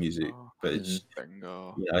taste in music, Oh, but Mhm.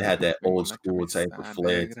 tengo, it had that tengo old una school type of camisa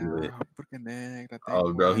flair to it. negra, porque negra Oh,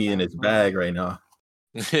 tengo bro, el he in his alma. bag right now.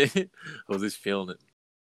 Jose's feeling it.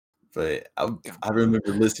 But I Campo,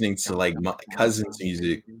 remember listening to like campo, my cousin's campo,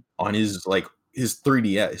 music baby. on his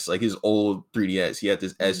 3DS, like his old 3DS. He had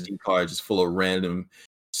this SD card just full of random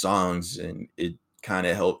songs, and it kind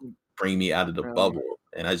of helped bring me out of the Yeah, bubble.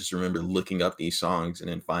 And I just remember looking up these songs and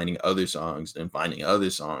then finding other songs and finding other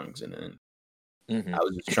songs, and then Mhm. I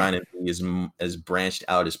was just trying to be as branched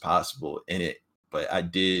out as possible in it. But I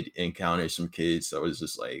did encounter some kids that was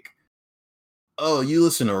just like, "Oh, you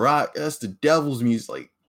listen to rock? That's the devil's music."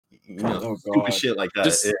 Like, Oh stupid God. shit like that.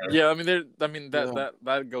 Just Yeah. I mean that Yeah.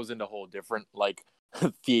 that goes into a whole different like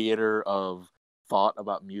theater of thought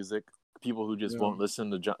about music. People who just Yeah. won't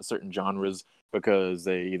listen to certain genres because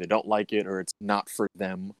they either don't like it or it's not for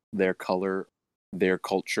them, their color, their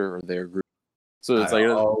culture, or their group. So it's I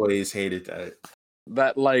like always hated that.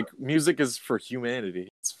 that like music is for humanity.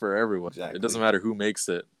 It's for everyone. Exactly. It doesn't matter who makes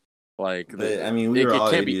it. Like But I mean, we were it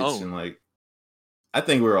all can't be idiots, owned. and like, I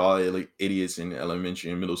think we were all like idiots in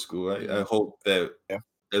elementary and middle school. I hope that Yeah.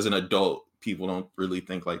 as an adult, people don't really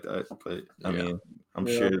think like that. But I Yeah. mean, I'm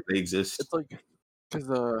Yeah. sure they exist. It's like, because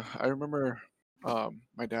I remember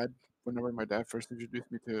my dad, whenever my dad first introduced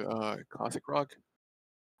me to classic rock,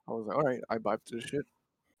 I was like, all right, I vibed to this shit.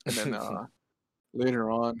 And then later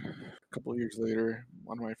on, a couple of years later,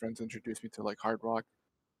 one of my friends introduced me to like hard rock.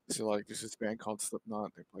 So like there's this band called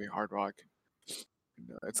Slipknot. They play hard rock.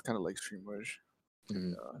 And, it's kind of like Streamwish.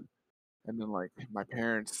 Mhm. And then like my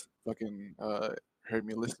parents fucking heard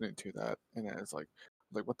me listening to that, and it's like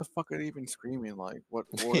what the fuck are they even screaming? Like what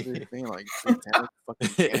are they saying? Like satanic fucking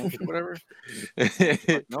chants or whatever?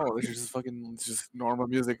 Like no, this is just fucking it's just normal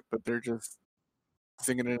music, but they're just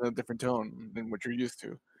singing in a different tone than what you're used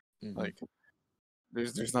to. Mhm. Like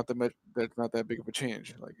there's not that much. That's not that big of a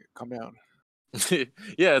change. Like calm down.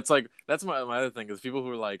 Yeah, it's like that's my other thing is people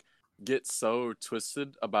who are like get so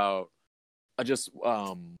twisted about just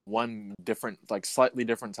one different like slightly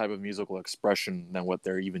different type of musical expression than what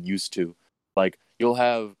they're even used to. Like you'll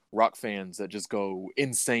have rock fans that just go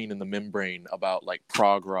insane in the membrane about like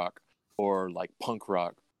prog rock or like punk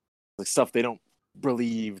rock, like stuff they don't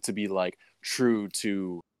believe to be like true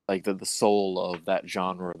to like the soul of that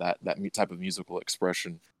genre, that type of musical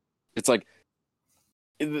expression. It's like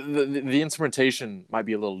the instrumentation might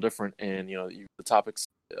be a little different, and the topics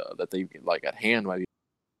that they like at hand might be,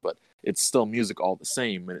 but it's still music all the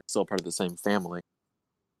same, and it's still part of the same family.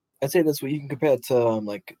 I'd say that's what you can compare it to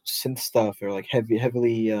like synth stuff or like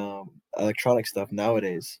heavily electronic stuff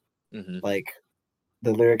nowadays. Mm-hmm. Like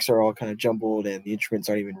the lyrics are all kind of jumbled and the instruments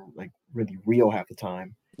aren't even like really real half the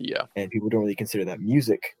time. Yeah, and people don't really consider that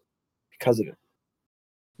music because of it.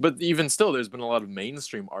 but even still, there's been a lot of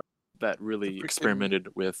mainstream art that really experimented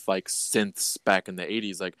with like synths back in the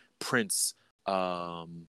 80s, like Prince,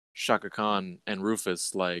 Shaka Khan, and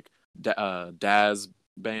Rufus, like Daz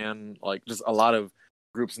band, like just a lot of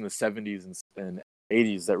groups in the 70s and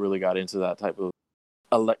 80s that really got into that type of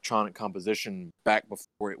electronic composition back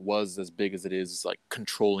before it was as big as it is, like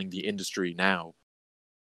controlling the industry now.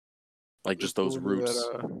 Like just those roots.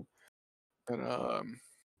 I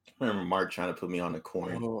remember Mark trying to put me on the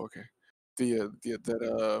corn. Oh, okay.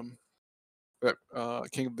 That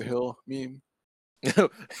King of the Hill meme.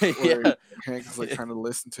 Where Yeah, Hank's like trying to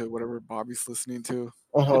listen to whatever Bobby's listening to.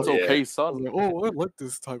 it's Yeah. okay, I son. was like, oh, I like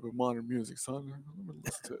this type of modern music, son. I'm gonna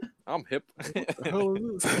listen to it. I'm hip. What the hell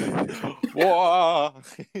is this?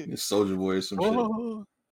 Whoa. Soldier Boy or some shit. Oh,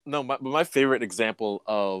 No, my favorite example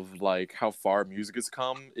of like how far music has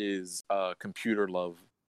come is Computer Love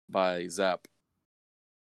by Zapp.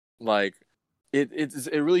 Like it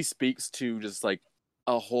really speaks to just like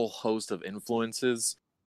a whole host of influences,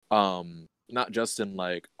 not just in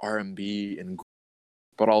like R&B and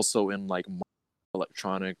but also in like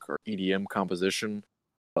electronic or EDM composition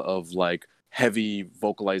of like heavy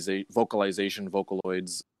vocalization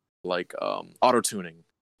vocaloids, like auto tuning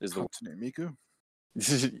is the Hatsune Miku.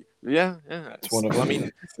 yeah. It's one of I them.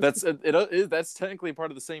 mean, that's that's technically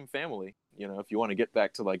part of the same family, if you want to get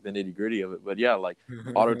back to like the nitty gritty of it. But yeah, like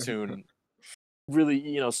auto tune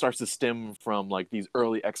really, starts to stem from like these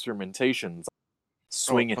early experimentations,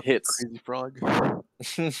 swinging hits. Crazy Frog.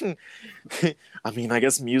 I mean, I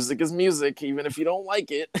guess music is music, even if you don't like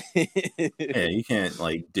it. Yeah, you can't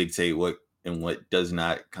like dictate what and what does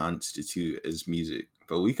not constitute as music.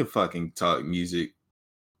 But we could fucking talk music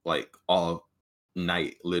like all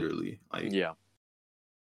night, literally. Like Yeah,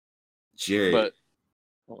 Jared, but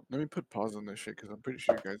Well, let me put pause on this shit because I'm pretty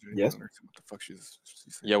sure you guys didn't Yes. even understand what the fuck she's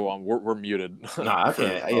saying. Yeah, well, we're muted. Nah, I for-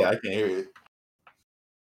 can't. Yeah, I can hear it.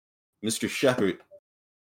 Mr. Shepard.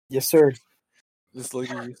 Yes, sir. This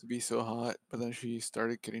lady used to be so hot, but then she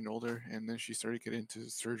started getting older, and then she started getting into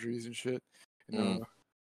surgeries and shit. And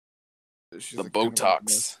she's the like, kind of like a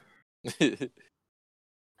mess. Botox.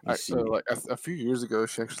 You see, Like a few years ago,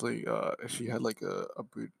 she actually she had like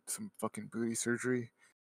some fucking booty surgery.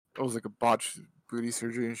 It was like a botched booty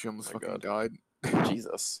surgery, and she almost My fucking God. died.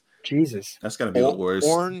 Jesus. Jesus. that's gotta be the worst.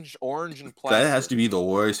 Orange and plastic. That has to be the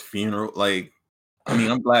worst funeral. Like, I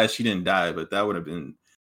mean, I'm glad she didn't die, but that would have been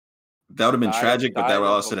tragic. But that would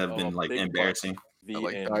also have been like embarrassing. The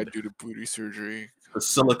Like end. died due to booty surgery. The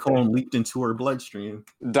silicone leaked into her bloodstream.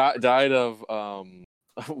 Died of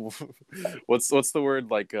what's the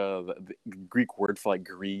word, like the Greek word for like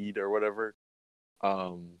greed or whatever,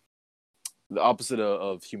 the opposite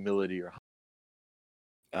of humility or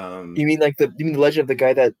You mean the legend of the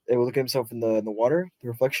guy that would look at himself in the water, the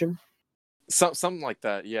reflection? something like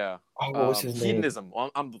that. Yeah. Oh, what was his name? Hedonism.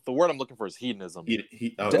 The word I'm looking for is hedonism.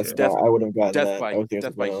 That's not, I would have gotten Death that. I was thinking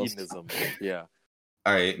death by something else. hedonism. Yeah.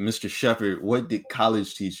 All right, Mr. Shepard, what did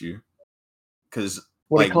college teach you? Because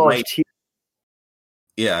What like did college right, teach?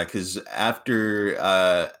 yeah, because after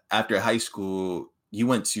high school, you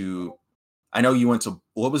went to. I know you went to,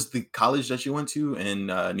 what was the college that you went to in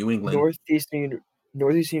New England?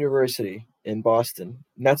 Northeastern University in Boston.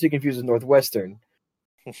 Not to be confused with Northwestern.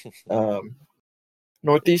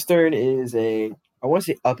 Northeastern is I want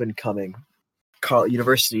to say up and coming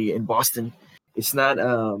university in Boston. It's not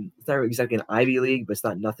exactly an Ivy League, but it's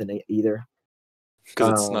not nothing either.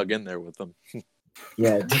 Because it's snug in there with them.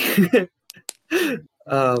 Yeah.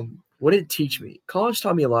 What did it teach me? College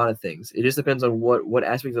taught me a lot of things. It just depends on what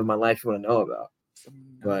aspects of my life you want to know about.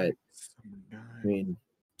 But I mean,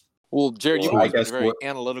 well, Jared, you've Well, I always been guess very what-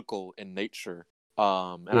 analytical in nature,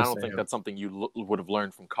 and I Yes, don't I think am. that's something you would have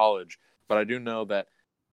learned from college. But I do know that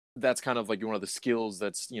that's kind of like one of the skills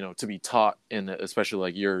that's to be taught in, especially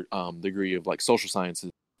like your degree of like social sciences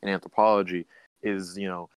and anthropology, is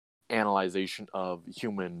analyzation of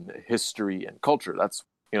human history and culture. That's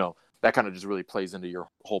that kind of just really plays into your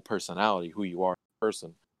whole personality, who you are as a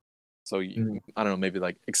person. So I don't know, maybe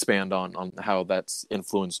like expand on how that's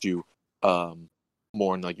influenced you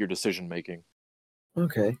more in like your decision making.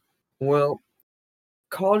 okay. Well,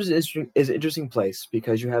 college is an interesting place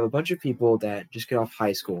because you have a bunch of people that just get off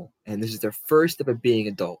high school and this is their first step of being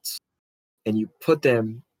adults. And you put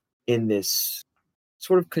them in this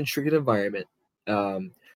sort of constricted environment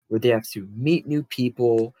where they have to meet new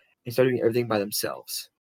people and start doing everything by themselves.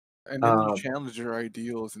 And then you challenge their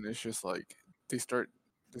ideals, and it's just like they start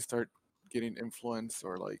getting influence,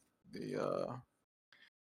 or like they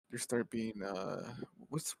start being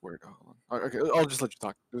what's the word? Hold on. Okay, I'll just let you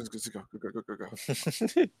talk. Let's go.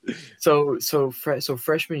 So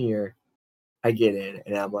freshman year, I get in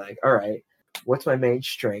and I'm like, all right, what's my main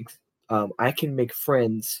strength? I can make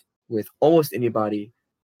friends with almost anybody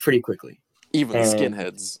pretty quickly. Even the And-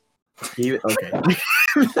 skinheads. Okay.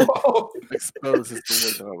 Expose is the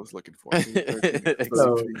word that I was looking for.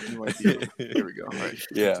 There we go. All right.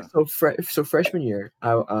 Yeah. So freshman year,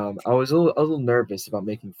 I was a little nervous about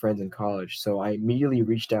making friends in college, so I immediately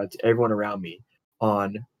reached out to everyone around me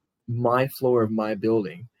on my floor of my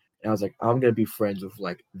building, and I was like, I'm gonna be friends with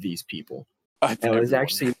like these people. That was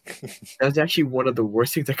actually one of the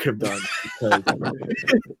worst things I could have done because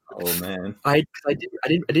Oh man, I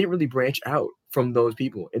didn't really branch out from those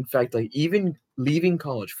people. In fact, like even leaving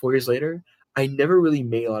college 4 years later, I never really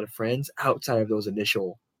made a lot of friends outside of those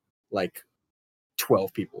initial like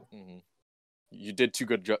 12 people. Mm-hmm. You did too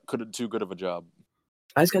good of a job.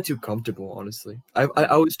 I just got too comfortable, honestly. I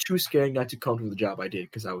was too scared not to come to the job I did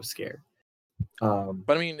because I was scared.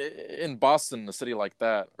 But I mean, in Boston, a city like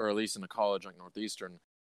that, or at least in a college like Northeastern,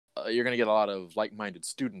 you're going to get a lot of like-minded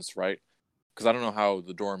students, right? Because I don't know how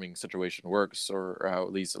the dorming situation works, or how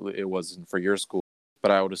at least it was for your school.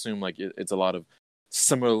 But I would assume like it's a lot of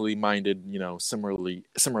similarly minded,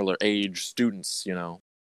 similar age students,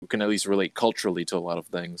 who can at least relate culturally to a lot of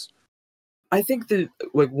things. I think that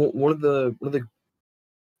like one of the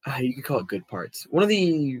you could call it good parts. One of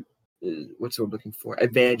the what's what I'm looking for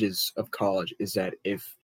advantages of college is that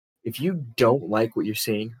if you don't like what you're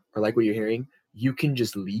seeing or like what you're hearing, you can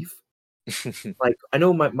just leave. Like I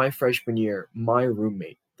know my freshman year, my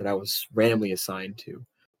roommate that I was randomly assigned to,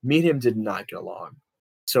 me and him did not get along,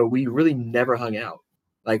 so we really never hung out.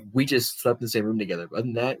 Like we just slept in the same room together. But other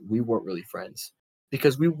than that, we weren't really friends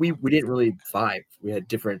because we didn't really vibe. We had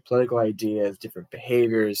different political ideas, different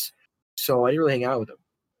behaviors, so I didn't really hang out with him.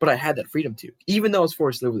 But I had that freedom to, even though I was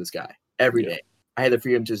forced to live with this guy every day. I had the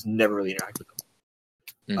freedom to just never really interact with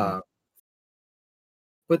them. Mhm.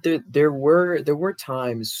 But there were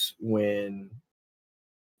times when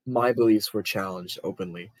my beliefs were challenged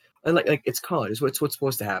openly, and like it's college. What's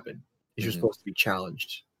supposed to happen is you're Mhm. supposed to be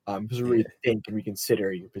challenged. To Yeah. really think and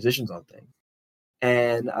reconsider your positions on things,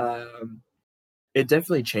 and it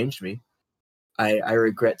definitely changed me. I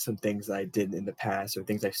regret some things I did in the past, or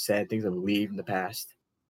things I've said, things I believed in the past.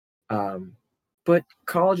 Um, but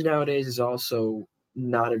college nowadays is also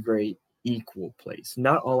not a very equal place.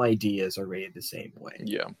 Not all ideas are rated the same way.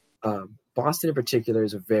 Yeah. Boston, in particular,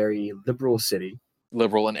 is a very liberal city.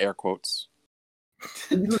 Liberal in air quotes.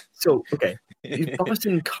 So, okay,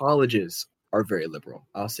 Boston colleges are very liberal.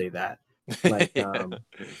 I'll say that. Like,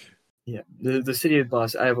 yeah, the city of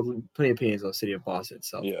Boston. I have plenty of opinions on the city of Boston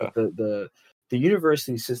itself, Yeah. but the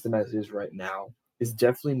university system as it is right now is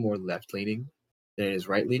definitely more left leaning than it is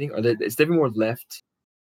right leaning, or it's definitely more left.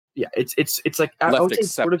 Yeah, it's like I Left would say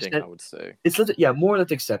sort of accepting, I would say. it's left, yeah, more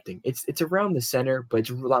left accepting. It's around the center, but it's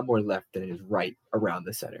a lot more left than it is right around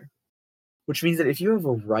the center. Which means that if you have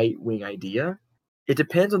a right wing idea, it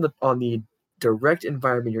depends on the direct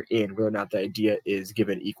environment you're in whether or not the idea is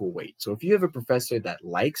given equal weight. So if you have a professor that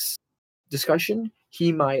likes discussion,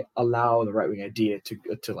 he might allow the right wing idea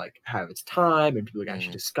to like have its time and people can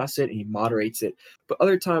actually discuss it, and he moderates it. But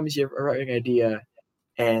other times you have a right wing idea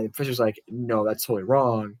and the professor's like, no, that's totally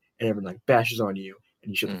wrong, and everyone like bashes on you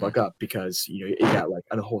and you shut the fuck up because you got like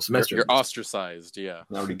a whole semester. You're ostracized, yeah.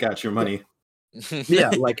 I already got your money.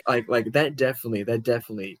 Yeah, like that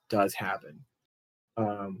definitely does happen.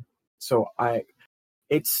 So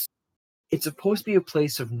it's supposed to be a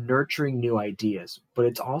place of nurturing new ideas, but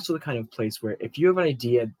it's also the kind of place where if you have an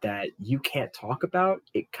idea that you can't talk about,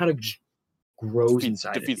 it kind of just grows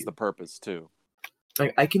inside of defeats you. the purpose too.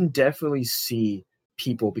 Like I can definitely see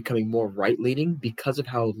people becoming more right leaning because of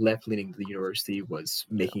how left leaning the university was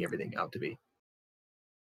making everything out to be.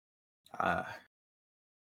 Yeah,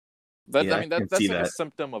 I I mean can that's see like a that.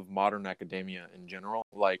 symptom of modern academia in general.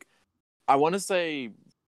 Like I want to say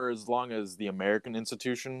for as long as the American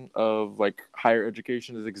institution of like higher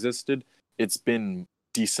education has existed, it's been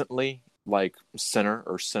decently like center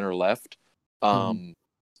or center left.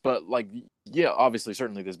 But like yeah, obviously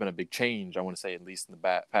certainly there's been a big change, I want to say at least in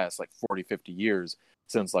the past like 40 50 years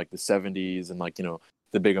since like the 70s and like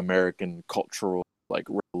the big American cultural like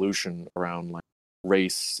revolution around like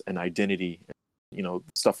race and identity,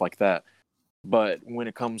 stuff like that. But when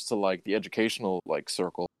it comes to like the educational like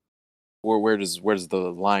circle, where does the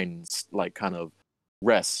lines like kind of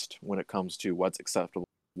rest when it comes to what's acceptable,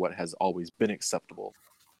 what has always been acceptable?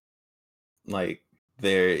 Like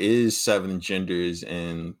there is 7 genders,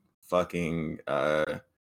 and fucking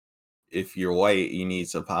if you're white, you need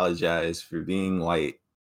to apologize for being white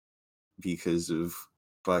because of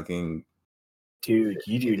fucking Dude,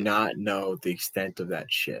 you do not know the extent of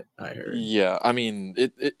that shit, I heard. Yeah, I mean,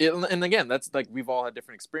 it and again, that's like we've all had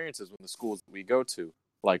different experiences with the schools that we go to.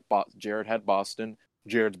 Like Jared had Boston,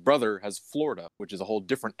 Jared's brother has Florida, which is a whole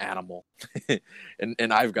different animal,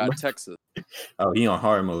 and I've got Texas. Oh, he on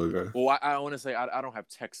hard mode, bro. Well, I want to say I don't have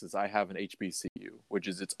Texas. I have an HBCU, which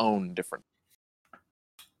is its own different.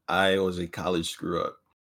 I was a college screw up,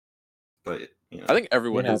 but I think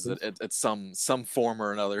everyone It is at some form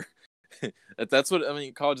or another. That's what I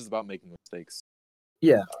mean. College is about making mistakes.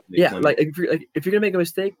 Yeah, yeah. money. Like if you're gonna make a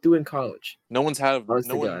mistake, do it in college. No one Honest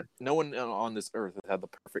to no God. one on this earth has had the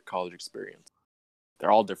perfect college experience.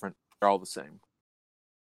 They're all different. They're all the same.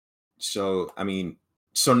 So I mean,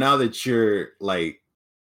 so now that you're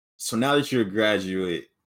a graduate,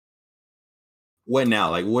 what now?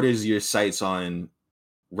 Like, what is your sights on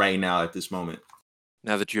right now at this moment?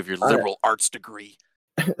 Now that you have your liberal arts degree.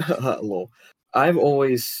 Lol. I've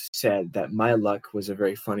always said that my luck was a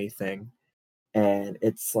very funny thing, and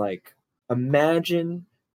it's like imagine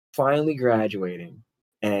finally graduating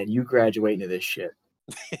and you graduate into this shit.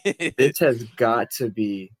 This has got to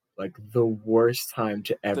be like the worst time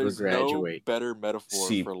to ever There's graduate. no better metaphor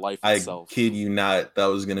See, for life I itself. kid you not, that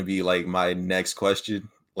was gonna be like my next question.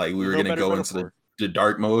 Like we were gonna go into the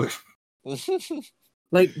dark mode.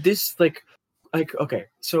 Like this, like okay.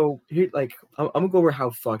 So here, like I'm gonna go over how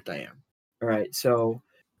fucked I am. All right. So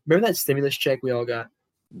remember that stimulus check we all got?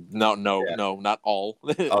 No, not all.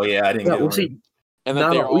 Oh yeah, I didn't Yeah. get Well, one. see, And that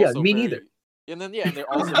not they're all. Yeah, also me very, neither. And then and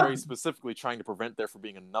they're also very specifically trying to prevent there from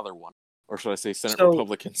being another one, or should I say, Senate So-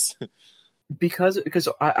 Republicans? because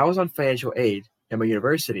I was on financial aid at my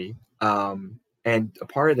university, and a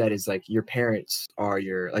part of that is like your parents are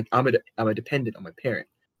your like I'm a dependent on my parent.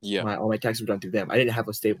 Yeah, All my taxes were done through them. I didn't have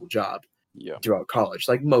a stable job yeah, throughout college.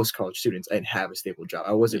 Like most college students, I didn't have a stable job.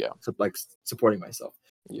 I wasn't Yeah. like supporting myself.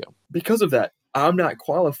 Yeah. Because of that, I'm not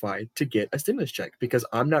qualified to get a stimulus check because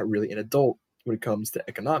I'm not really an adult when it comes to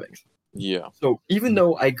economics. Yeah. So even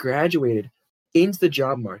though I graduated into the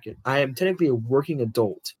job market, I am technically a working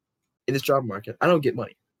adult in this job market. I don't get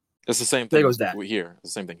money. It's the same There thing goes that. here. The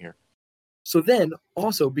same thing here. So then,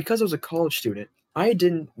 also, because I was a college student, I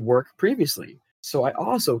didn't work previously. So I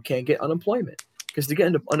also can't get unemployment. Because to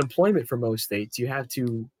get unemployment for most states, you have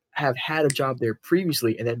to have had a job there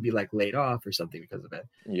previously and then be like laid off or something because of it.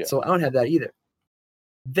 Yeah. So I don't have that either.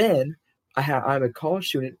 Then I'm a college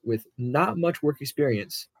student with not much work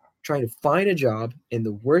experience trying to find a job in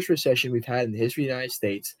the worst recession we've had in the history of the United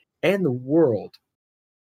States and the world.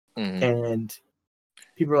 Mhm. And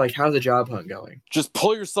people are like, how's the job hunt going? Just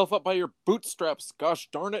pull yourself up by your bootstraps. Gosh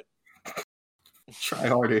darn it. Try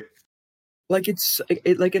harder. Like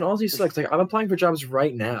like it honestly sucks. Like I'm applying for jobs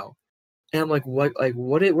right now. And I'm like, what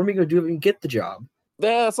am I gonna do if I can get the job?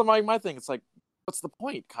 Yeah, that's my thing. It's like, what's the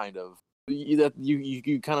point, kind of? You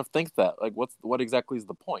kind of think that. Like, what exactly is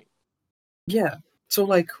the point? Yeah. So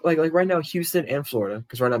like right now, Houston and Florida,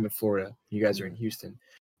 because right now I'm in Florida, you guys are in Houston.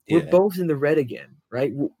 We're Yeah. both in the red again,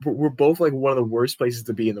 right? We're both like one of the worst places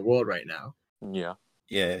to be in the world right now. Yeah.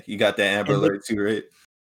 Yeah. You got the Amber And they- Alert too, right?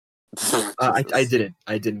 I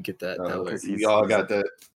didn't get that. That Like, was, we all got that.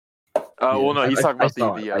 Well, no, he's I talking about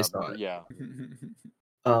saw the it, I saw it. yeah.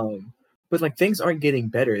 But like things aren't getting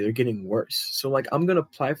better; they're getting worse. So like I'm gonna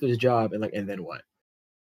apply for this job and then what?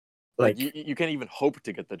 Like you can't even hope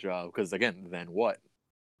to get the job because again, then what?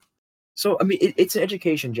 So I mean, it's an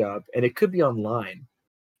education job, and it could be online,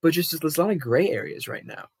 but just there's a lot of gray areas right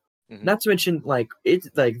now. Mhm. Not to mention, like it's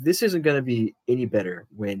like this isn't gonna be any better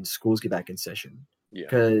when schools get back in session. Yeah.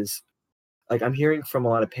 Because like I'm hearing from a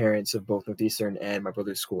lot of parents of both Northeastern and my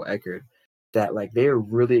brother's school, Eckerd, that like they are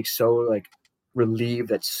really so like relieved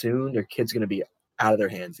that soon their kid's gonna be out of their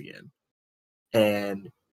hands again, and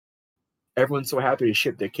everyone's so happy to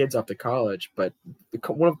ship their kids off to college. But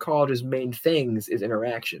one of college's main things is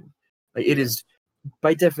interaction. Like it is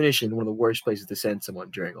by definition one of the worst places to send someone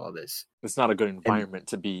during all this. It's not a good environment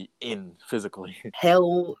to be in physically.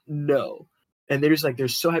 Hell no. And they're just like they're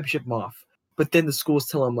so happy to ship them off. But then the schools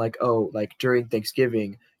tell them like, oh, like during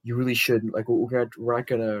Thanksgiving, you really shouldn't. Like we're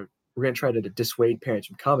gonna try to dissuade parents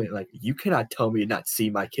from coming. Like you cannot tell me to not see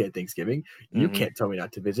my kid at Thanksgiving. You Mhm. can't tell me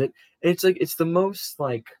not to visit. And it's like it's the most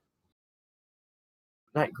like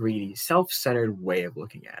not greedy, self-centered way of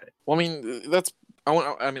looking at it. Well,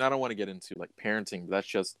 I mean, I don't want to get into like parenting, but that's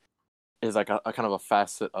just is like a kind of a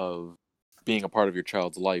facet of being a part of your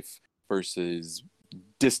child's life versus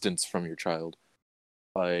distance from your child.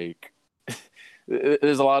 Like,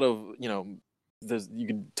 there's a lot of you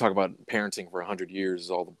can talk about parenting for 100 years,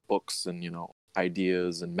 all the books and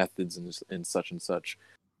ideas and methods and such,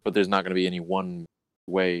 but there's not going to be any one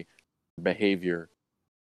way behavior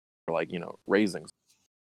for like raising.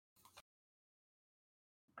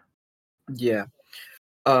 Yeah.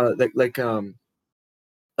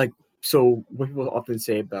 So what people often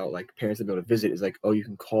say about like parents that be able to visit is like, oh, you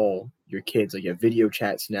can call your kids, like you have video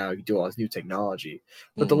chats now, you can do all this new technology.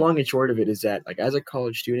 But the Mhm. long and short of it is that like as a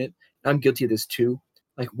college student, I'm guilty of this too.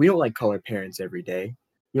 Like we don't like call our parents every day.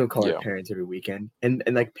 We don't call Yeah. our parents every weekend. And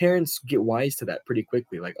like parents get wise to that pretty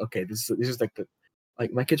quickly. Like, okay, this is like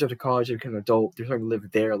like my kids are to college, they're kind of adult, they're starting to live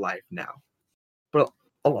their life now. But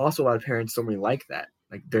also a lot of parents don't really like that.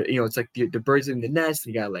 Like they're it's like the birds in the nest,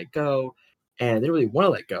 and you gotta let go, and they don't really want to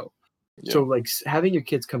let go. Yeah. So like having your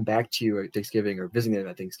kids come back to you at Thanksgiving or visiting them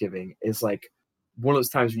at Thanksgiving is like one of those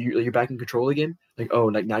times where you're back in control again. Like, oh,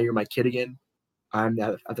 like now you're my kid again. I'm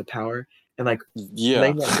at the power, and like Yeah.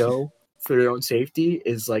 letting that go for their own safety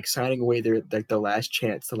is like signing away their last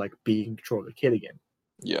chance to like be in control of the kid again.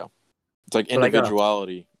 Yeah. It's like But I got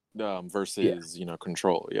individuality versus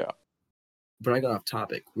control. Yeah. But I got off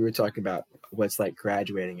topic. We were talking about what's like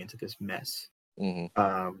graduating into this mess. Hmm.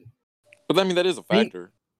 Um, But I mean that is a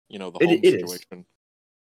factor. The home it is. situation.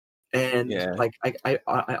 And Yeah. like I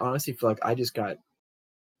honestly feel like I just got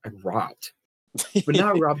like robbed, but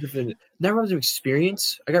not robbed of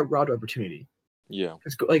experience. I got robbed of opportunity. Yeah.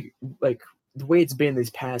 It's like the way it's been these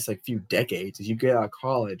past like few decades is you get out of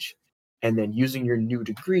college, and then using your new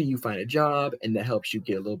degree, you find a job, and that helps you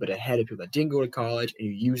get a little bit ahead of people that didn't go to college, and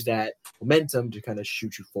you use that momentum to kind of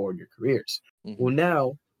shoot you forward in your careers. Mhm. Well,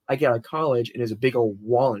 now I get out of college, and there's a big old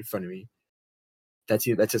wall in front of me that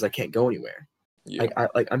says I can't go anywhere. Yeah.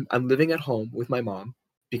 I'm living at home with my mom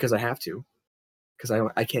because I have to, because I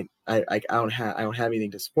don't have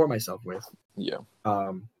anything to support myself with. Yeah.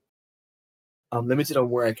 I'm limited on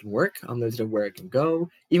where I can work. I'm limited on where I can go.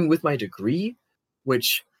 Even with my degree,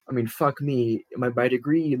 which I mean, fuck me, my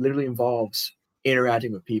degree literally involves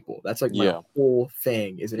interacting with people. That's like my Yeah. whole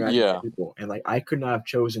thing is interacting Yeah. with people. And like I could not have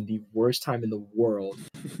chosen the worst time in the world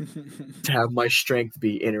to have my strength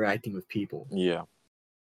be interacting with people. Yeah.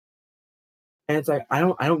 And it's like I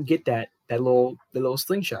don't get that little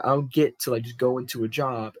slingshot. I don't get to like just go into a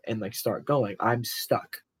job and like start going. I'm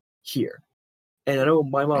stuck here. And I know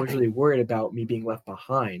my mom's really worried about me being left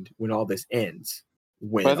behind when all this ends.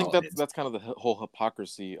 When But I think all ends. that's kind of the whole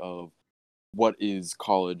hypocrisy of what is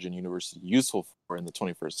college and university useful for in the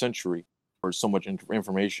 21st century, where so much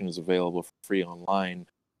information is available for free online,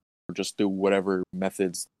 or just through whatever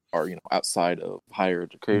methods are outside of higher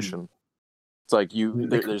education. It's like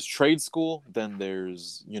there's trade school, then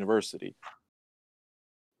there's university.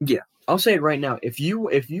 Yeah, I'll say it right now. If you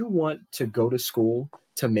want to go to school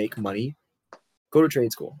to make money, go to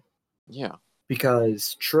trade school. Yeah.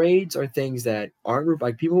 Because trades are things that aren't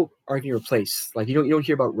like people aren't going to replace. Like you don't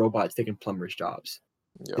hear about robots taking plumbers' jobs.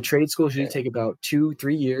 Yeah. The trade schools usually take about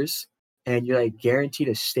 2-3 years, and you're like guaranteed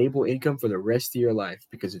a stable income for the rest of your life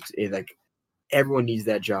because it's like everyone needs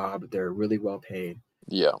that job. They're really well paid.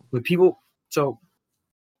 Yeah. But people, so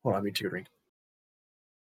hold on, let me take a drink.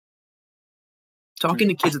 Talking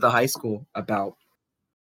to kids at the high school about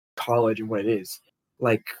college and what it is.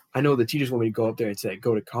 Like I know the teachers want me to go up there and say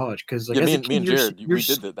go to college because like me and Jared, we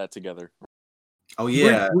did that togetger. Oh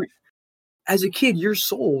yeah. As a kid, you're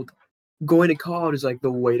sold going to college is like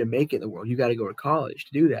the way to make it in the world. You got to go to college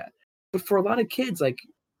to do that. But for a lot of kids, like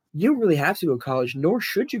you don't really have to go to college, nor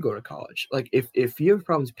should you go to college. Like if you have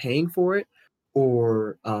problems paying for it,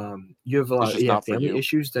 or you have a lot of family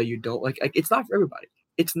issues that you don't like, it's not for everybody.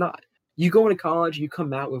 It's not. You go into college, you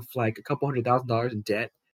come out with like a couple $100,000 in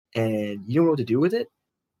debt, and you don't know what to do with it.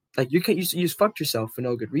 Like you just fucked yourself for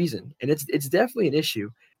no good reason, and it's definitely an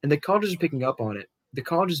issue. And the colleges are picking up on it. The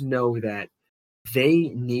colleges know that they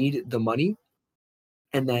need the money,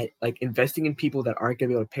 and that like investing in people that aren't going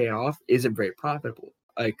to be able to pay it off isn't very profitable.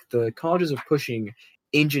 Like the colleges are pushing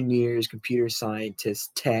engineers, computer scientists,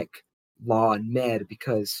 tech, law, and med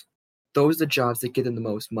because those are the jobs that get them the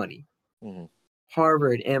most money. Mm-hmm.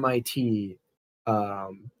 Harvard, MIT,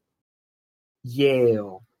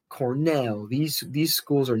 Yale, Cornell, these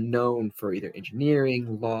schools are known for either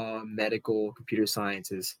engineering, law, medical, computer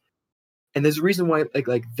sciences. And there's a reason why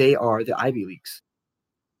like they are the Ivy Leagues.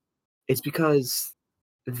 It's because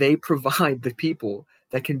they provide the people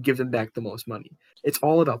that can give them back the most money. It's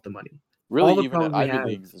all about the money. Really, even at Ivy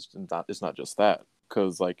Leagues, it's not just that,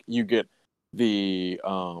 because like you get the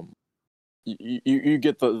you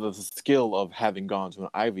get the skill of having gone to an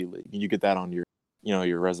Ivy League, and you get that on your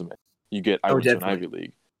your resume. You get I went to an Ivy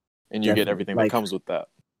League, and you get everything that comes with that.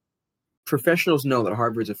 Professionals know that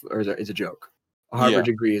Harvard is a joke. A Harvard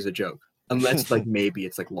degree is a joke, unless like maybe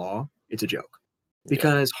it's like law. It's a joke.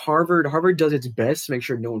 Because Harvard does its best to make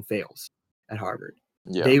sure no one fails at Harvard.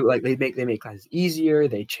 Yeah. They make classes easier,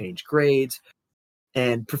 they change grades,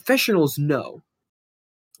 and professionals know,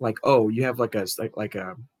 like, oh, you have like a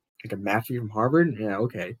math degree from Harvard? Yeah,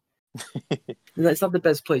 okay. That's not the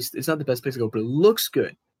best place. It's not the best place to go, but it looks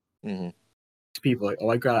good to people. Like, oh,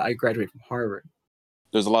 I graduated from Harvard.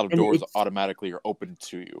 There's a lot of doors that automatically are open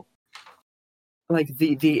to you. Like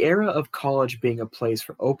the era of college being a place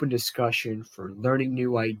for open discussion, for learning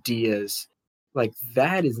new ideas, like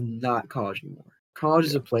that is not college anymore. College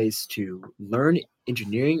is a place to learn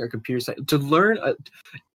engineering or computer science.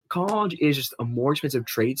 College is just a more expensive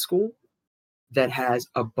trade school that has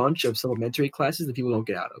a bunch of supplementary classes that people don't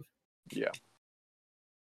get out of. Yeah.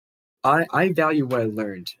 I value what I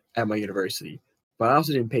learned at my university, but I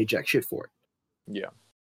also didn't pay jack shit for it. Yeah.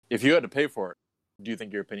 If you had to pay for it, do you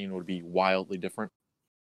think your opinion would be wildly different?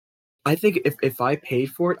 I think if I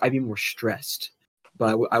paid for it, I'd be more stressed,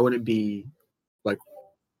 but I wouldn't be like,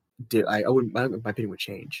 my opinion would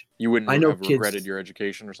change. You wouldn't have regretted your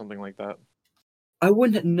education or something like that? I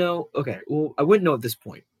wouldn't know. Okay, well, I wouldn't know at this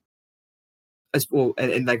point.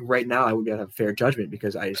 And like right now, I would have a fair judgment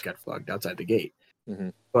because I just got flugged outside the gate. Mm-hmm.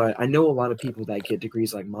 But I know a lot of people that get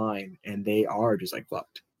degrees like mine, and they are just like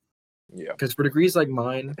fucked. Yeah. Because for degrees like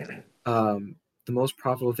mine, the most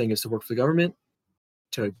profitable thing is to work for the government,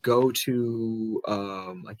 to go to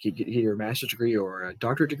like get your master's degree or a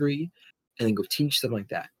doctorate degree, and then go teach, something like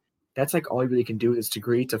that. That's like all you really can do with this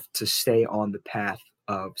degree to stay on the path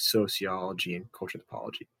of sociology and cultural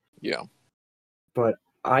anthropology. Yeah. But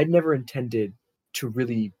I never intended to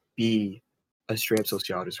really be a straight up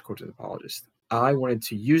sociologist or cultural anthropologist. I wanted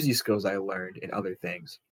to use these skills I learned in other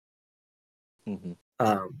things. Mm-hmm.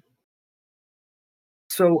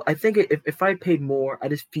 So I think if I paid more,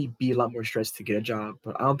 I'd just be a lot more stressed to get a job.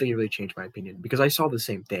 But I don't think it really changed my opinion because I saw the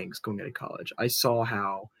same things going into college. I saw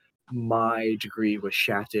how my degree was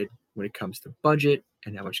shafted when it comes to budget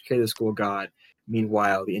and how much care the school got.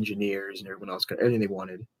 Meanwhile, the engineers and everyone else got everything they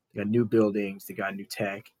wanted. They got new buildings, they got new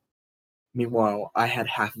tech. Meanwhile, I had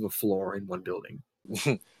half of a floor in one building.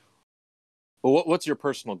 Well, what's your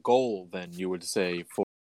personal goal then? You would say for,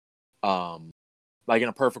 like in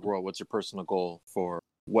a perfect world, what's your personal goal for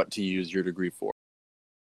what to use your degree for?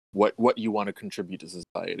 What you want to contribute to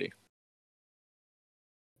society?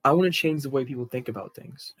 I want to change the way people think about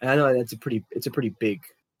things, and I know it's a pretty big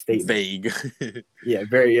statement. Vague. Yeah,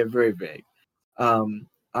 very vague.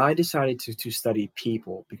 I decided to study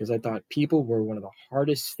people because I thought people were one of the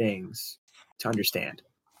hardest things to understand.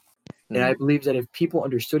 And I believe that if people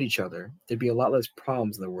understood each other, there'd be a lot less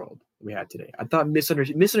problems in the world we have today. I thought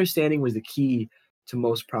misunderstanding was the key to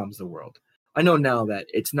most problems in the world. I know now that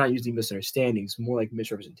it's not usually misunderstandings, more like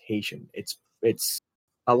misrepresentation. It's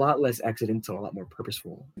a lot less accidental, a lot more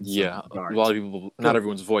purposeful. Yeah, a lot of people. Not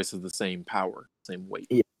everyone's voice has the same power, same weight.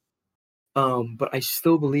 Yeah. But I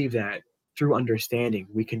still believe that through understanding,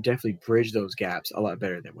 we can definitely bridge those gaps a lot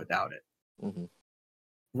better than without it. Mm-hmm.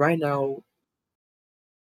 Right now,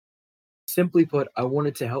 simply put, I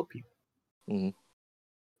wanted to help people. Mm-hmm.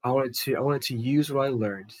 I wanted to use what I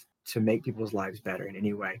learned to make people's lives better in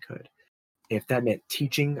any way I could. If that meant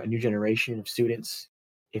teaching a new generation of students,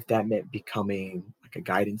 if that meant becoming like a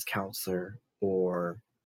guidance counselor or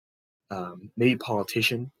maybe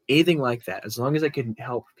politician, anything like that, as long as I could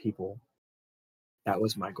help people, that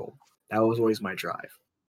was my goal. That was always my drive,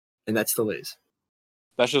 and that still is.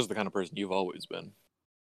 That's just the kind of person you've always been.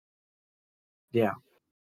 Yeah,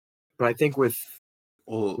 but I think with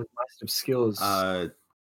Well, my set of skills,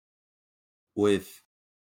 with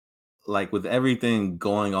everything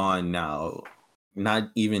going on now, not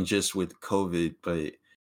even just with COVID, but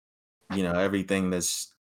everything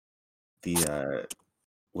that's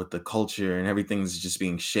with the culture and everything's just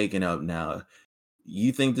being shaken up now.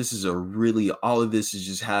 You think this is all of this is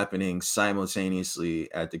just happening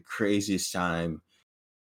simultaneously at the craziest time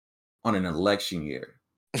on an election year?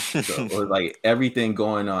 So, or like everything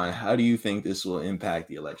going on, how do you think this will impact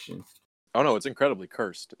the election? Oh no, it's incredibly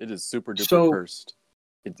cursed. It is super duper cursed.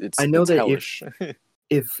 I know that hellish.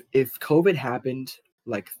 if COVID happened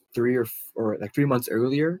like 3 months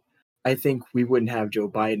earlier, I think we wouldn't have Joe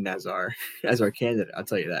Biden as our candidate. I'll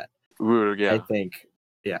tell you that. Yeah. I think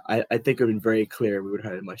it would have been very clear we would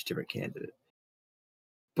have had a much different candidate.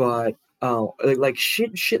 But like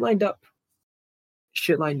shit lined up.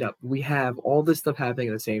 Shit lined up. We have all this stuff happening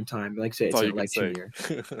at the same time. Like I say, it's an election year.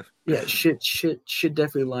 Yeah, shit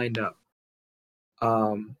definitely lined up.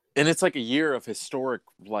 And it's like a year of historic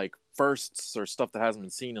like firsts or stuff that hasn't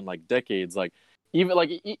been seen in like decades. Like even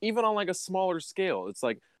on like a smaller scale, it's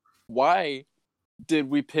like, why did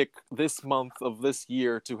we pick this month of this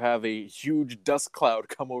year to have a huge dust cloud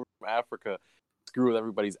come over from Africa, screw with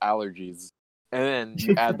everybody's allergies? And then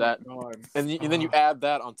you add that, and then you add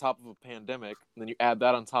that on top of a pandemic, and then you add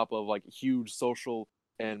that on top of like huge social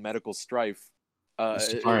and medical strife.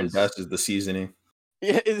 Dust is the seasoning.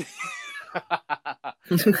 Yeah,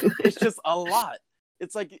 it's just a lot.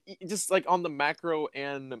 It's like just like on the macro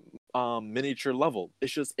and miniature level,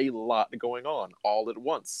 it's just a lot going on all at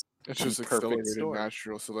once. It's just accelerated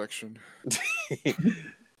natural selection.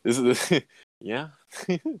 Yeah.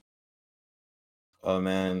 Oh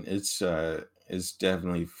man, it's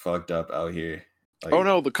definitely fucked up out here. Like, oh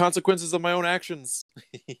no, the consequences of my own actions.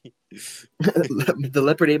 The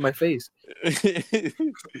leopard ate my face.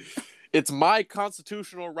 It's my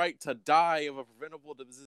constitutional right to die of a preventable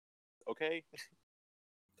disease. Okay.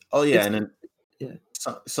 Oh yeah, and then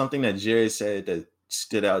something that Jared said that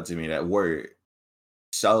stood out to me. That word,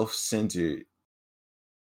 self-centered.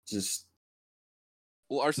 Just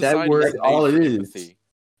our society is all it is.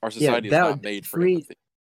 Our society is not made for empathy.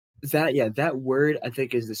 That word I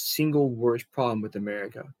think is the single worst problem with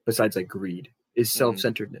America, besides like greed, is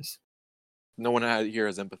self-centeredness. No one here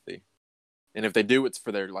has empathy, and if they do, it's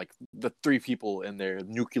for their like the 3 people in their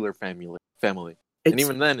nuclear family. And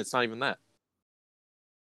even then, it's not even that.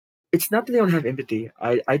 It's not that they don't have empathy.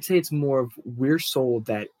 I'd say it's more of we're sold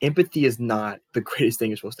that empathy is not the greatest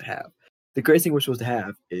thing you're supposed to have. The greatest thing we're supposed to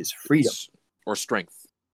have is freedom or strength.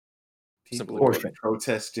 Or strength.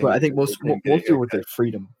 Protesting. But I think most people with their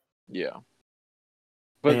freedom. Yeah,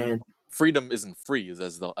 but freedom isn't free,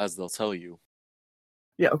 as they'll tell you.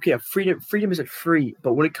 Yeah, okay. Freedom isn't free,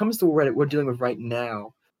 but when it comes to what we're dealing with right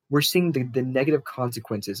now, we're seeing the negative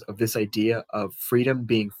consequences of this idea of freedom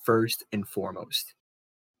being first and foremost.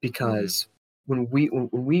 Because when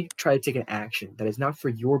we try to take an action that is not for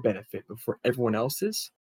your benefit but for everyone else's,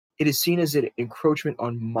 it is seen as an encroachment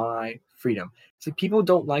on my freedom. It's like people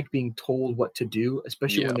don't like being told what to do,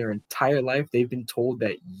 especially when Yeah. their entire life they've been told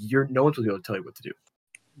that no one's going to be able to tell you what to do.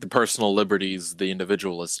 The personal liberties, the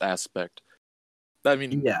individualist aspect. I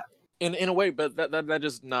mean, Yeah. in a way, but that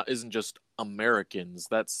just not isn't just Americans.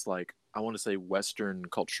 That's like, I want to say Western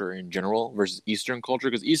culture in general versus Eastern culture.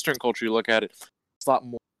 Because Eastern culture, you look at it, it's a lot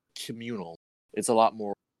more communal. It's a lot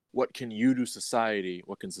more, what can you do society?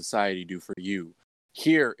 What can society do for you?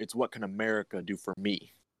 Here, it's what can America do for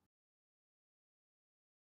me?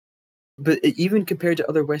 But even compared to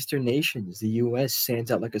other Western nations, the U.S.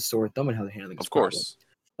 stands out like a sore thumb in how they're handling this Of course. problem.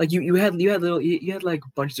 Like you had like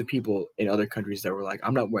bunches of people in other countries that were like,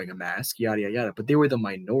 I'm not wearing a mask, yada yada yada, but they were the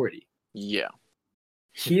minority. Yeah.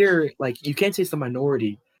 Here, like you can't say it's the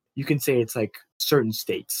minority. You can say it's like certain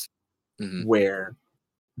states Mhm. where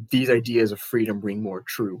these ideas of freedom ring more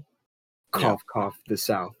true. Cough, cough, the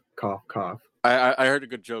South. Cough, cough. I heard a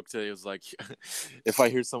good joke today. It was like, if I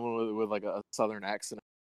hear someone with like a Southern accent,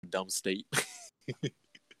 dumb state.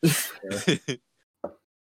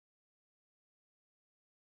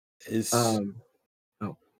 It's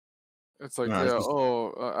It's like, No, it's yeah, just-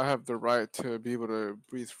 I have the right to be able to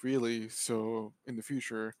breathe freely, so in the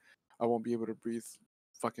future, I won't be able to breathe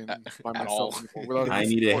fucking by at myself all. anymore without I any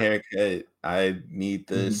need a support. haircut. I need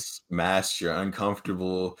this mask. You're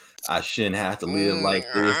uncomfortable. I shouldn't have to live like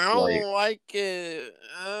this. I Like, don't like it.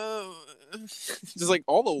 Just like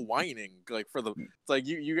all the whining, like for the, it's like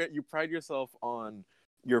you pride yourself on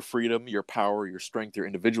your freedom, your power, your strength, your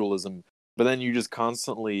individualism, but then you just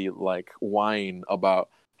constantly like whine about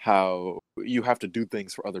how you have to do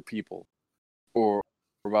things for other people, or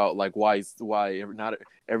about like why not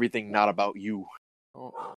everything not about you.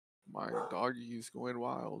 Oh, my doggy is going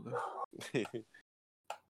wild.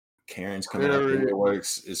 Karen's coming out the Very-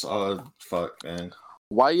 woodworks. It's all fuck, man.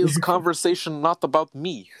 Why is conversation not about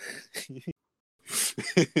me?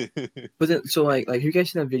 But then, so like you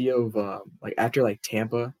guys seen that video of like after like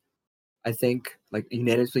Tampa, I think like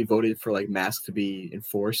unanimously voted for like masks to be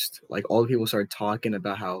enforced. Like all the people started talking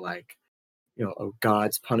about how like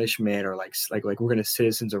God's punishment or like we're gonna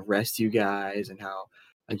citizens arrest you guys and how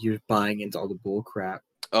like you're buying into all the bull crap.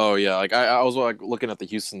 Oh yeah, like I was like looking at the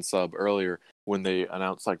Houston sub earlier when they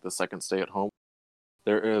announced like the second stay at home.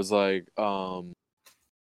 There is like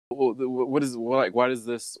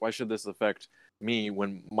why should this affect me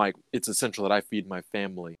when it's essential that I feed my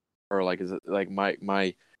family, or like is it like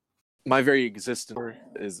my very existence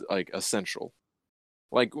is like essential.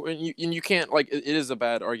 Like when you can't, like it is a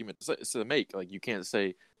bad argument to make. Like you can't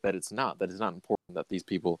say that it's not important that these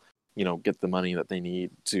people get the money that they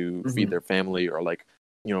need to feed their family, or like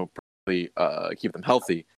probably keep them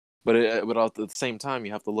healthy. But at the same time,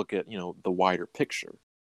 you have to look at the wider picture.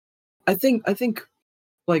 I think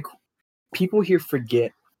like people here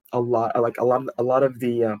forget a lot of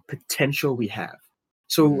the potential we have.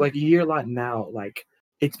 So like you hear a lot now, like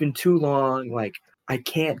it's been too long, like I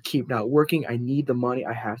can't keep not working. I need the money.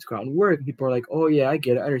 I have to go out and work. And people are like, oh yeah, I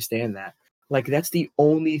get it. I understand that. Like that's the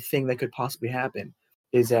only thing that could possibly happen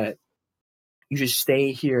is that you just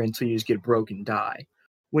stay here until you just get broke and die.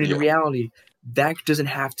 When in reality, that doesn't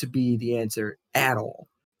have to be the answer at all.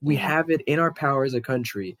 We have it in our power as a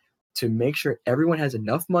country to make sure everyone has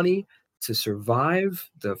enough money to survive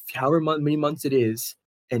the however many months it is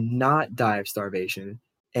and not die of starvation,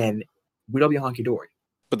 and we'd all be honky dory.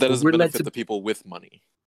 But that doesn't benefit the people with money.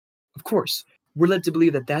 Of course, we're led to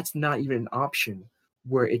believe that that's not even an option.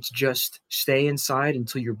 Where it's just stay inside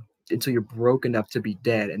until you're broke enough to be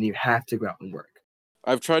dead, and you have to go out and work.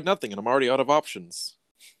 I've tried nothing, and I'm already out of options.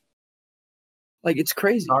 Like it's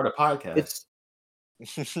crazy. Start a podcast. It's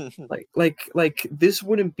like this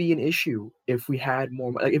wouldn't be an issue if we had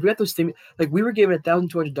more. Like if we had those like we were given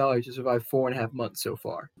 $1,200 to survive 4.5 months so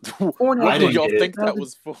far. 4.5 What months. did y'all think that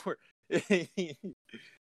was for?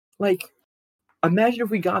 Like, imagine if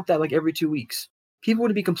we got that like every 2 weeks. People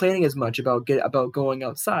wouldn't be complaining as much about going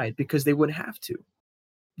outside because they wouldn't have to.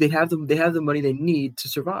 They have the money they need to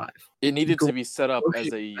survive. It needed to be set up as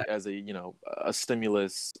a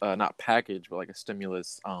stimulus, not package, but like a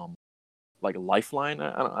stimulus, like a lifeline.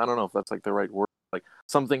 I don't know if that's like the right word. Like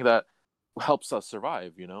something that helps us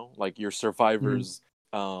survive. Like your survivor's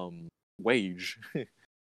wage.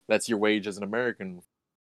 That's your wage as an American,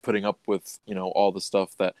 putting up with all the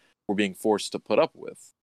stuff that we're being forced to put up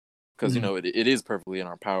with. Because it is perfectly in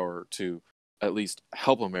our power to at least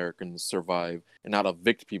help Americans survive and not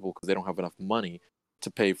evict people because they don't have enough money to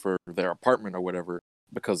pay for their apartment or whatever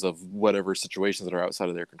because of whatever situations that are outside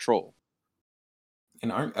of their control.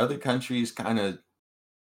 And aren't other countries kind of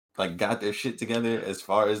like got their shit together as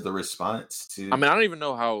far as the response to. I mean, I don't even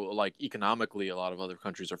know how like economically a lot of other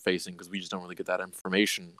countries are facing because we just don't really get that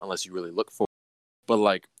information unless you really look for it. But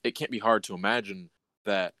like, it can't be hard to imagine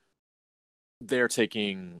that they're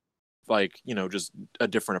taking like, you know, just a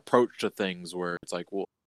different approach to things where it's like, well,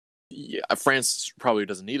 yeah, France probably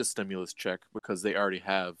doesn't need a stimulus check because they already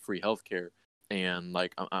have free healthcare and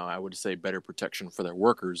like I would say better protection for their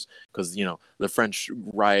workers because you know the French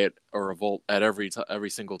riot or revolt at every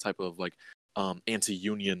single type of like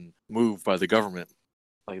anti-union move by the government.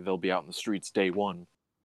 Like they'll be out in the streets day one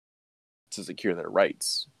to secure their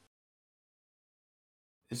rights.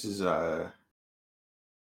 This is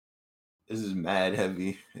mad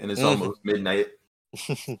heavy and it's almost midnight.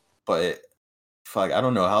 But fuck, I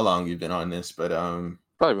don't know how long you've been on this, but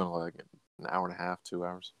Probably been like an hour and a half, 2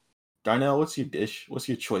 hours. Darnell, what's your dish? What's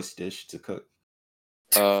your choice dish to cook?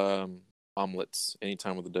 Omelets any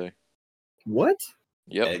time of the day. What?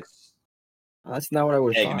 Yep. Eggs. That's not what I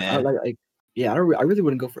would have Egg, thought. man. I really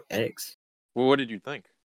wouldn't go for eggs. Well, what did you think?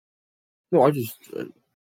 No, I just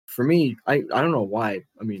for me, I don't know why.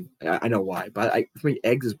 I mean, I know why, but for me,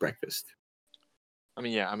 eggs is breakfast. I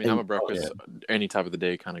mean, yeah. I mean, I'm a breakfast any time of the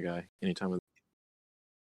day kind of guy. Any time of the...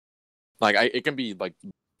 Like, it can be like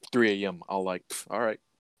 3 a.m. I'll like, all right,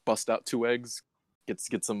 bust out 2 eggs,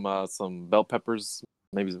 get some bell peppers,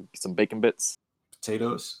 maybe some bacon bits,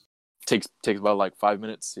 Potatoes. Takes about like 5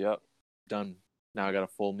 minutes. Yep, done. Now I got a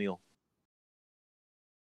full meal.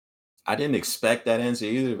 I didn't expect that answer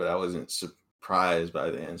either, but I wasn't surprised by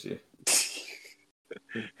the answer.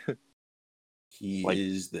 He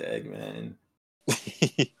is the Eggman.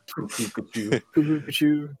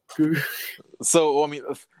 So I mean,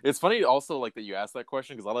 it's funny also like that you asked that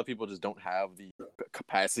question because a lot of people just don't have the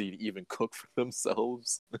capacity to even cook for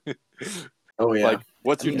themselves. Oh yeah. Like,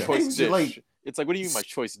 what's your choice dish? Like, it's like, what do you mean my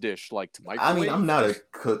choice dish? Like to microwave? I mean, I'm not a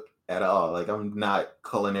cook at all. Like, I'm not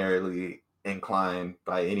culinarily inclined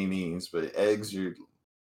by any means. But eggs, you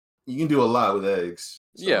can do a lot with eggs.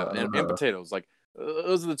 So, yeah, and potatoes. Like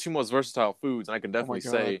those are the 2 most versatile foods, and I can definitely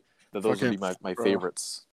say that those would be my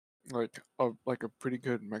favorites. Like a pretty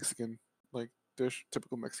good Mexican like dish,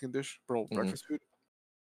 typical Mexican dish, bro. Breakfast food.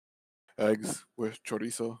 Eggs with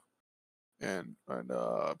chorizo, and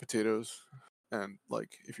potatoes, and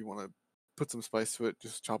like if you want to put some spice to it,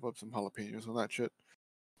 just chop up some jalapenos on that shit.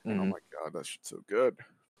 And oh my god, that shit's so good.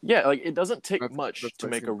 Yeah, like it doesn't take much to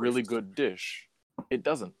make a really good dish. It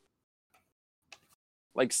doesn't.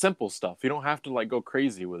 Like simple stuff. You don't have to like go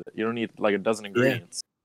crazy with it. You don't need like a dozen ingredients.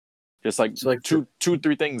 Just like, two,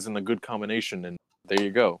 3 things in a good combination, and there you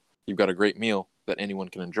go. You've got a great meal that anyone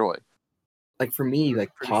can enjoy. Like for me, like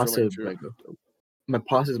pasta, like my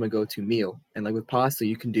pasta is my go-to meal, and like with pasta,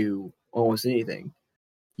 you can do almost anything.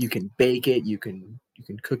 You can bake it, you can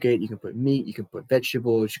cook it, you can put meat, you can put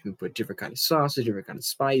vegetables, you can put different kind of sauces, different kind of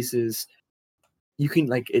spices. You can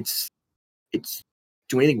like it's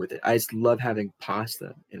do anything with it. I just love having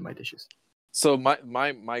pasta in my dishes. So my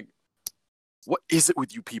what is it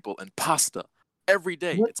with you people and pasta? Every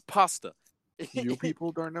day it's pasta. You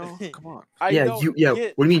people, Darnell? Come on. What do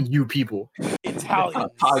you mean, you people? Italian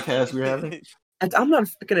podcast we're having. I'm not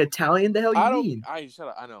fucking Italian. The hell you mean? Shut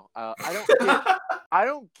up. I know. I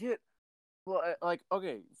don't get. Well, like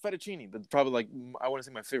okay, fettuccine. That's probably like I want to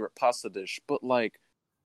say my favorite pasta dish, but like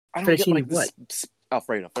I don't get like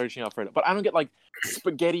fettuccine Alfredo. But I don't get like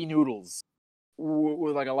spaghetti noodles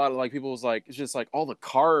with like a lot of like people was like it's just like all the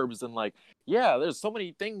carbs and like yeah, there's so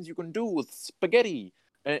many things you can do with spaghetti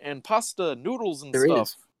and pasta noodles and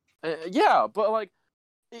stuff. Yeah, but like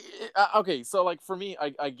okay, so like for me,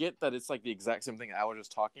 I get that it's like the exact same thing I was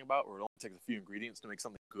just talking about, where it only takes a few ingredients to make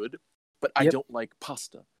something good, but I don't like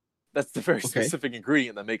pasta. That's the very specific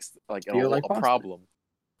ingredient that makes like a problem.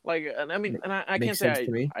 Like, and I mean, and I can't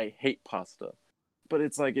say I hate pasta, but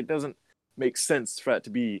it's like it doesn't make sense for that to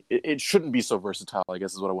be. It shouldn't be so versatile, I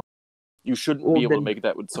guess is what I want. You shouldn't be able to make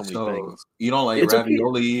that with so many things. You don't like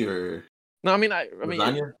ravioli or? No, I mean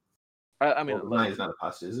lasagna? I mean, lasagna is not a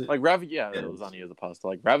pasta, is it? Like lasagna is a pasta.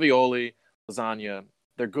 Like ravioli, lasagna,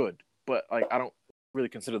 they're good, but like I don't really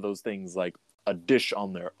consider those things like a dish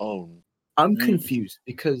on their own. I'm confused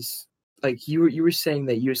because like you were saying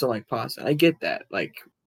that you just don't like pasta. I get that. Like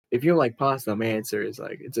if you don't like pasta, my answer is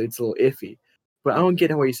like it's a little iffy. But I don't get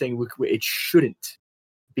how you're saying it shouldn't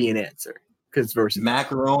be an answer because it's versatile.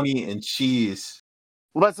 Macaroni and cheese.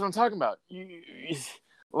 Well, that's what I'm talking about.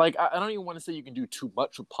 Like I don't even want to say you can do too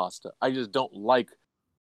much with pasta. I just don't like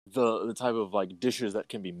the type of like dishes that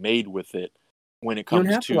can be made with it when it comes you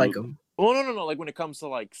don't have to like them. Well, no. Like when it comes to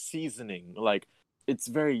like seasoning, like it's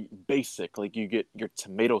very basic. Like you get your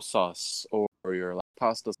tomato sauce or your like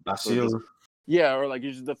pasta. Basil. Yeah, or like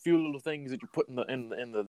just the few little things that you put in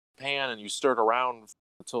the pan and you stir it around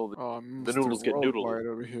until the Mr. noodles get noodled. Worldwide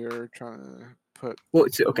over here trying to put. Well,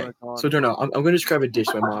 it's okay. work on- So Darnell, I'm going to describe a dish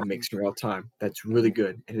my mom makes for all time. That's really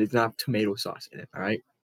good, and it's not tomato sauce in it. All right.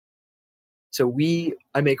 So we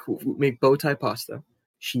make bow tie pasta.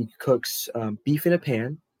 She cooks beef in a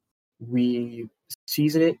pan. We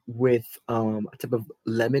season it with a type of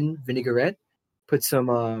lemon vinaigrette. Put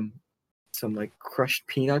some like crushed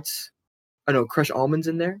peanuts. I know crushed almonds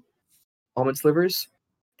in there, almond slivers.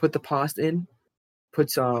 Put the pasta in.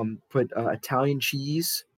 Put Italian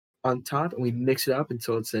cheese on top, and we mix it up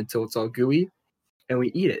until it's all gooey, and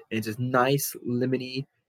we eat it. And it's just nice, lemony,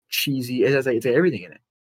 cheesy. It has everything in it.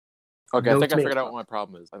 Okay, No I think I tomato figured out sauce. what my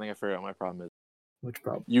problem is. I think I figured out what my problem is. Which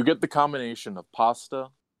problem? You get the combination of pasta,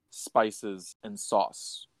 spices, and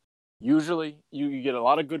sauce. Usually, you get a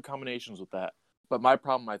lot of good combinations with that. But my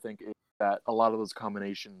problem, I think, is that a lot of those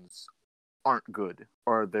combinations aren't good,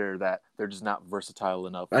 or they're just not versatile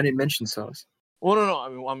enough. I didn't mention sauce. Well, no. I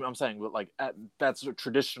mean, I'm saying, but like that's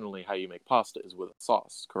traditionally how you make pasta is with a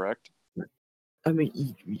sauce, correct? I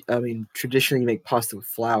mean, traditionally you make pasta with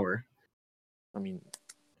flour. I mean,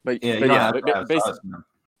 but Yeah, you but don't yeah, have to have basically, sauce, man.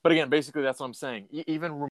 but again, basically that's what I'm saying.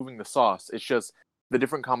 Even removing the sauce, it's just the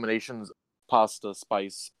different combinations of pasta,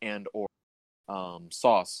 spice, and or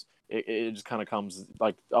sauce. It just kind of comes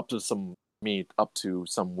like up to some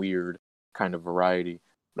weird kind of variety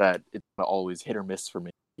that it's not always hit or miss for me.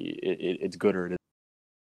 It's good or it isn't.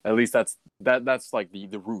 At least that's like the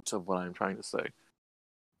root of what I'm trying to say.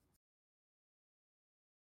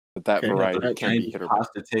 That Okay, variety that can be hit or miss.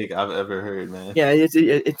 Pasta take I've ever heard, man. Yeah, it's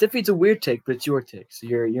definitely a weird take, but it's your take, so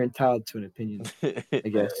you're entitled to an opinion. I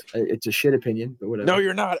guess it's a shit opinion, but whatever. No,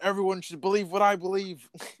 you're not. Everyone should believe what I believe.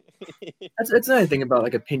 That's another thing about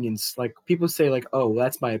like opinions. Like people say, like, "Oh, well,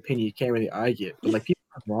 that's my opinion." You can't really argue it, but like people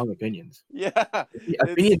have wrong opinions. Yeah,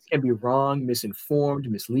 Opinions can be wrong,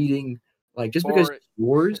 misinformed, misleading. Like just because Or- it's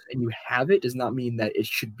yours and you have it does not mean that it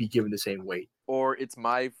should be given the same weight. or it's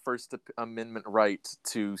my First Amendment right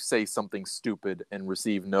to say something stupid and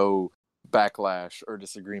receive no backlash or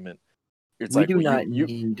disagreement. It's We like do well, not you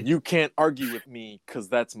need. you can't argue with me because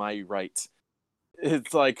that's my right.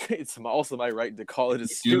 It's like it's also my right to call it a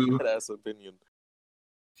stupid ass opinion.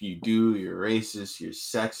 If you do, you're racist, you're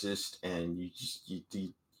sexist, and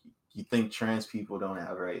you think trans people don't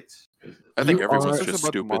have rights. I think You everyone's are- It's just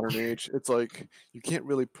about the stupid. modern age. It's like you can't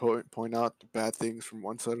really point out the bad things from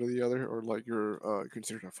one side or the other, or like you're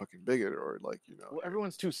considered a fucking bigot, or like Well,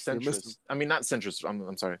 everyone's too You're missing- centrist. I mean, not centrist.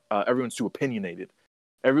 I'm sorry. Everyone's too opinionated.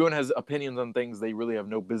 Everyone has opinions on things they really have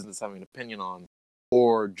no business having an opinion on,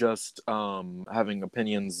 or just having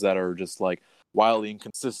opinions that are just like wildly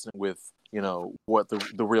inconsistent with what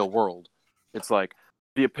the real world. It's like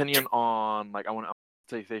the opinion on like I want to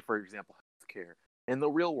say for example healthcare. In the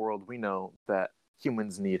real world, we know that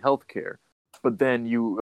humans need healthcare, but then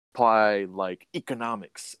you apply like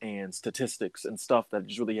economics and statistics and stuff that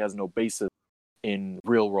just really has no basis in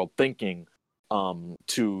real world thinking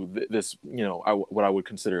to this what I would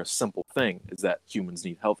consider a simple thing is that humans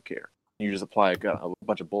need healthcare. You just apply a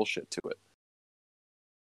bunch of bullshit to it.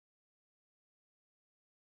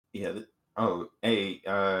 Yeah. Hey.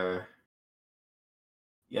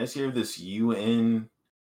 You guys hear of this UN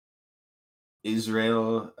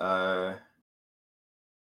Israel?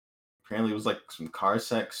 Apparently, it was like some car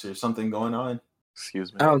sex or something going on.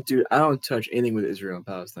 Excuse me. I don't touch anything with Israel and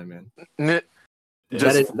Palestine, man. N- That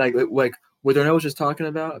Just is like what Darnell was just talking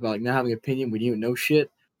about like not having an opinion when you don't know shit.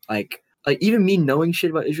 Like even me knowing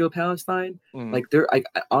shit about Israel Palestine, Mhm. like I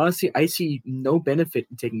honestly I see no benefit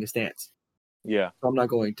in taking a stance. yeah. So I'm not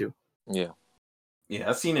going to. Yeah. Yeah,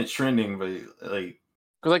 I've seen it trending, but like,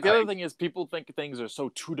 Because like the other thing is people think things are so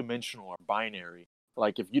two-dimensional or binary.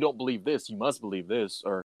 Like if you don't believe this, you must believe this,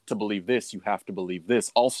 or to believe this, you have to believe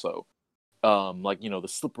this also. Like the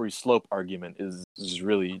slippery slope argument is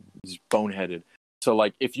really boneheaded. So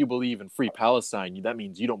like if you believe in free Palestine, that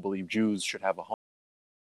means you don't believe Jews should have a home.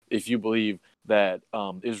 If you believe that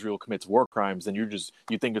Israel commits war crimes, then you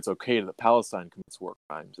think it's okay that Palestine commits war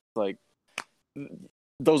crimes. It's like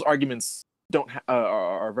those arguments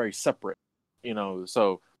are very separate.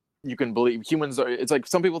 So you can believe humans are. It's like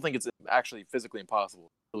some people think it's actually physically impossible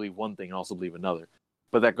to believe one thing and also believe another,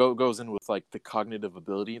 but that goes in with like the cognitive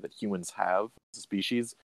ability that humans have as a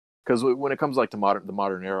species. Because when it comes like to the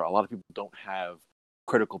modern era, a lot of people don't have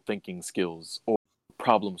critical thinking skills or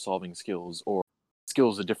problem solving skills or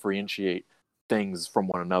skills to differentiate things from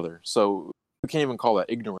one another. So you can't even call that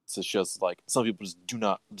ignorance. It's just like some people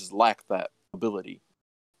just lack that ability.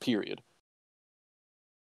 Period.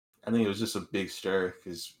 I think it was just a big stir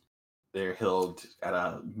because they're held at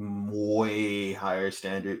a way higher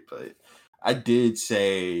standard. But I did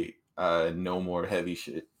say no more heavy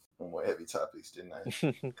shit, no more heavy topics, didn't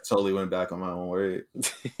I? Totally went back on my own word.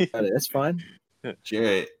 That's fine.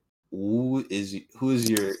 Jared, who is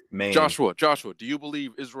your main? Joshua, do you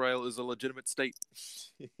believe Israel is a legitimate state?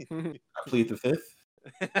 I plead the fifth.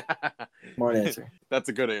 Smart answer. That's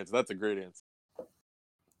a good answer. That's a great answer.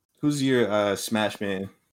 Who's your Smash man?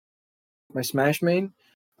 My Smash main?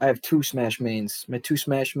 I have two Smash mains. My two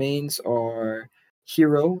Smash mains are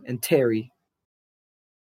Hero and Terry.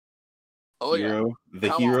 Oh Hero, yeah, the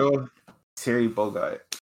Come hero, Terry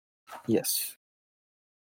Bogart. Yes.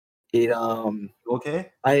 It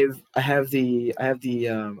Okay. I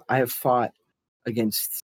have fought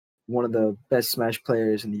against one of the best Smash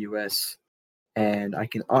players in the US, and I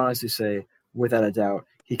can honestly say, without a doubt,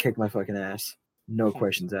 he kicked my fucking ass. No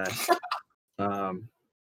questions asked.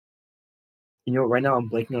 You know, right now I'm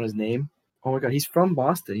blanking on his name. Oh my god, he's from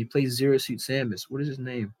Boston. He plays Zero Suit Samus. What is his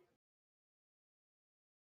name?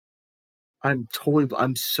 I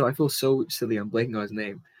feel so silly. I'm blanking on his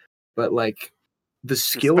name. But like the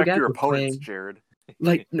skill Respect gap your of opponents, playing, Jared.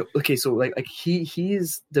 like no, okay, so like he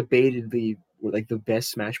is debatedly like the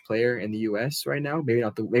best Smash player in the US right now, maybe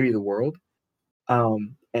the world.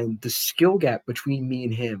 And the skill gap between me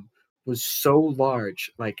and him was so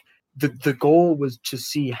large. Like the goal was to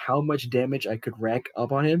see how much damage I could rack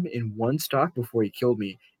up on him in one stock before he killed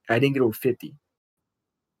me. I didn't get over 50.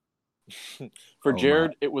 For Oh,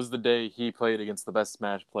 Jared, it was the day he played against the best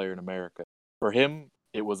Smash player in America. For him,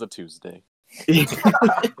 it was a Tuesday.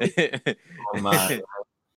 Oh my.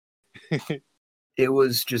 It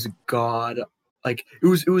was just God. Like it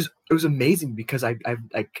was amazing because I'd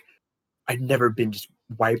never been just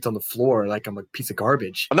wiped on the floor like I'm a piece of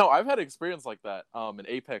garbage. No, I've had experience like that. In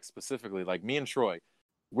Apex specifically, like me and Troy,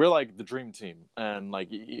 we're like the dream team, and like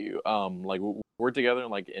we're together,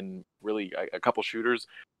 and like in really a couple shooters,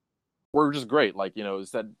 we're just great. Like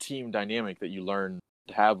it's that team dynamic that you learn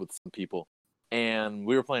to have with some people. And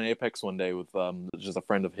we were playing Apex one day with just a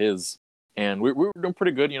friend of his, and we were doing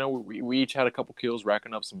pretty good. We each had a couple kills,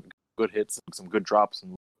 racking up some good hits, some good drops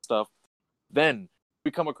and stuff. Then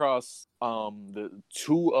we come across the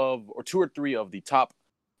two or three of the top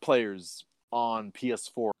players on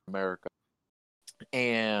PS4 in America,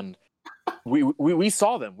 and we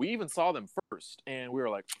saw them. We even saw them first, and we were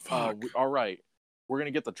like, all right, we're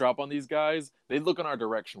gonna get the drop on these guys. They look in our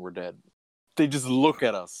direction, we're dead. They just look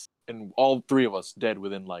at us, and all three of us dead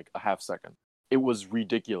within like a half second. It was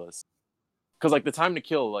ridiculous. Because like the time to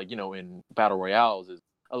kill, like in battle royales is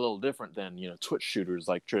a little different than Twitch shooters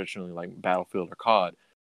like traditionally like Battlefield or COD.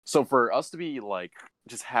 So for us to be like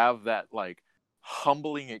just have that like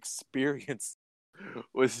humbling experience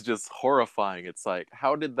was just horrifying. It's like,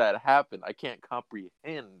 how did that happen? I can't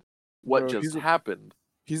comprehend what just happened.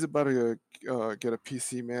 He's about to get a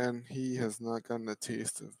PC, man. He has not gotten a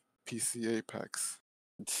taste of PC Apex.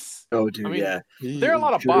 Oh, dude, I mean, yeah. there are a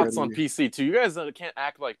lot of bots on PC too. You guys can't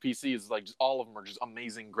act like PC is like all of them are just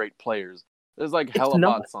amazing, great players. There's like hella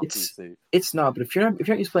bots on PC. It's not, but if you're not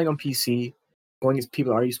used to playing on PC, going against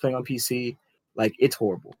people that are used to playing on PC, like it's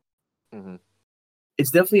horrible. Mm-hmm.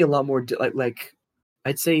 It's definitely a lot more like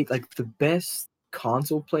I'd say like the best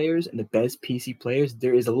console players and the best PC players.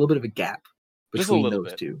 There is a little bit of a gap between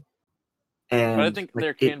those two. And but I think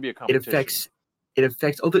there can be a competition. It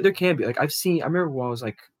affects. Oh, there can be. Like I remember when I was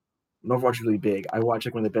like, when Overwatch was really big. I watched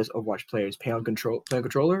like one of the best Overwatch players play on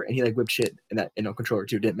controller, and he like whipped shit in that on controller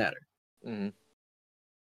too. It didn't matter. Mm-hmm.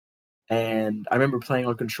 And I remember playing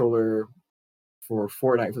on controller for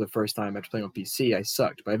Fortnite for the first time after playing on PC. I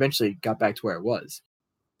sucked, but I eventually got back to where I was.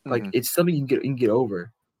 Like it's something you can get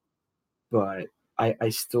over, but I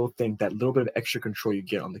still think that little bit of extra control you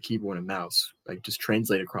get on the keyboard and mouse, like just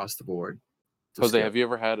translate across the board. Jose, have you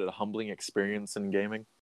ever had a humbling experience in gaming?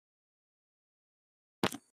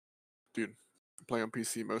 Dude, play on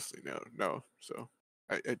PC mostly now. No, so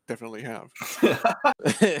I definitely have.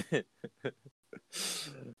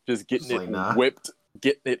 Just getting it whipped.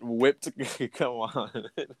 Getting it whipped. Come on.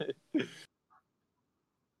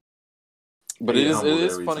 But it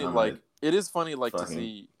is funny. Like it is funny. Like to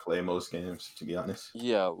see play most games. To be honest.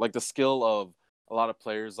 Yeah, like the skill of a lot of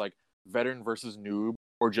players, like veteran versus noob,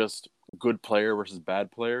 or just good player versus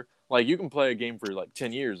bad player. Like you can play a game for like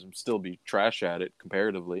 10 years and still be trash at it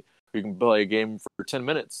comparatively. You can play a game for 10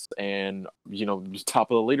 minutes and just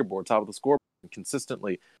top of the leaderboard, top of the scoreboard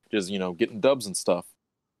consistently, just getting dubs and stuff.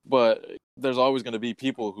 But there's always going to be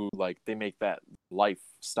people who like they make that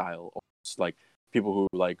lifestyle, almost like people who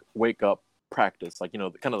like wake up, practice, like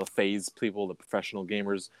kind of the phase people, the professional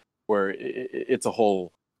gamers, where it's a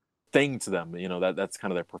whole thing to them. You know, that's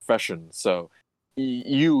kind of their profession. So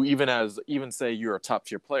you even say you're a top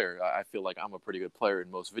tier player. I feel like I'm a pretty good player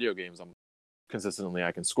in most video games. I'm consistently,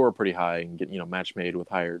 I can score pretty high and get, you know, match made with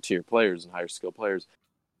higher tier players and higher skill players.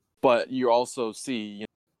 But you also see, you know,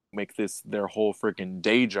 make this their whole freaking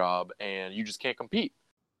day job, and you just can't compete.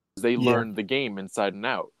 They learn the game inside and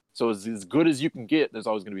out. So as good as you can get, there's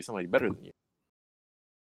always going to be somebody better than you.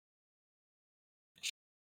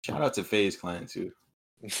 Shout out to FaZe Clan too.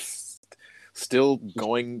 Still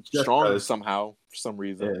going Just strong cause. somehow for some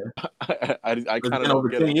reason. Yeah. I kind of It's been don't over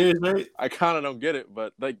get 10 it. years, right? I kind of don't get it,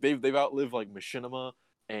 but like they've outlived like Machinima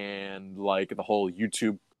and like the whole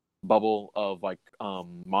YouTube bubble of like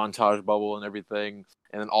montage bubble and everything,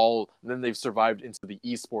 and then they've survived into the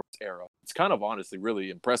esports era. It's kind of honestly really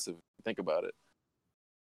impressive if you think about it.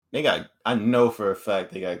 I know for a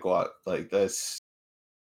fact they got go out. Like, that's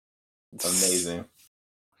amazing.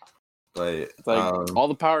 But It's like all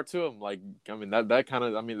the power to them. Like, I mean, that kind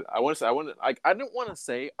of, I mean, I didn't want to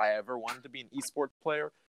say I ever wanted to be an esports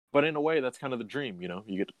player, but in a way, that's kind of the dream. You know,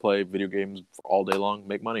 you get to play video games all day long,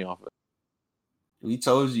 make money off it. we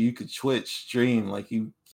told you could Twitch stream, like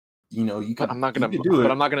you know, you could. But I'm not gonna do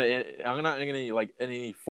it. I'm not gonna like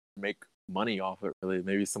any make money off it. Really,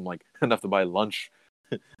 maybe some like enough to buy lunch.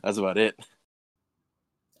 That's about it.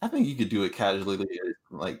 I think you could do it casually,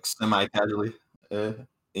 like semi-casually, and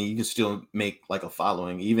you can still make like a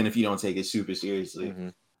following, even if you don't take it super seriously. Mm-hmm.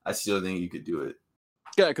 I still think you could do it.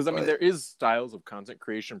 Yeah, because I mean, there is styles of content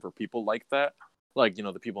creation for people like that. Like, you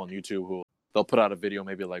know, the people on YouTube who they'll put out a video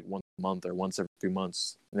maybe like once a month or once every 3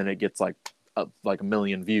 months, and then it gets like a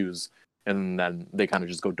million views, and then they kind of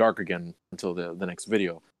just go dark again until the next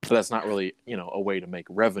video. So that's not really, you know, a way to make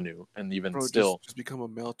revenue. And even still, just become a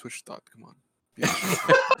male Twitch star. Come on.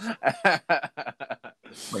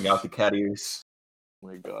 Bring out the cat ears. Oh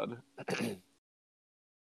my God. Did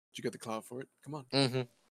you get the clout for it? Come on. Mm-hmm.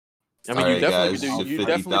 I mean, All you right, definitely guys, be doing. this is You a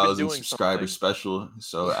definitely been 50,000 doing subscriber something. special.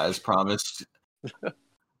 So as promised, I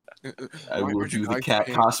Why will aren't you do the guys cat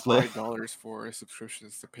paying cosplay. $5 for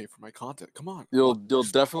subscriptions to pay for my content? Come on. You'll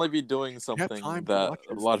Just- definitely be doing have something time to that watch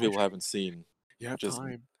a this lot of live people stream. haven't seen. You have Just-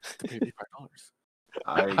 time to pay me $5.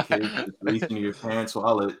 All right, kids, just reach into your parents'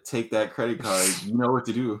 wallet, take that credit card. You know what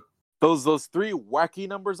to do. Those 3 wacky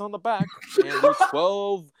numbers on the back and the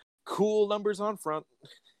 12 cool numbers on front.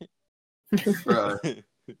 Bruh,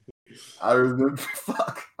 I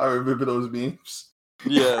remember those memes.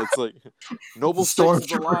 Yeah, it's like Noble Six is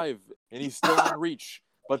Stormtrooper. alive and he's still on reach.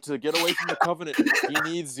 But to get away from the Covenant, he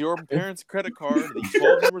needs your parents' credit card, the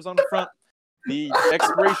 12 numbers on the front, the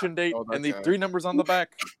expiration date, Oh, that and the guy. 3 numbers on the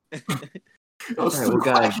back. Those All right, well,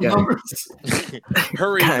 guys, numbers.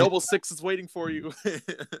 Hurry, Guys. Noble Six is waiting for you.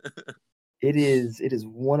 It is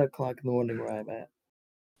 1 o'clock in the morning where I'm at.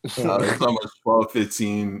 It's almost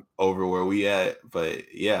 12:15 over where we at,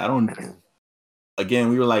 but yeah, I don't. Again,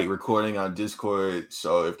 we were like recording on Discord,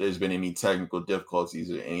 so if there's been any technical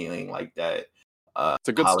difficulties or anything like that, It's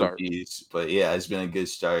a good start. apologies. But yeah, it's been a good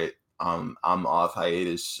start. I'm off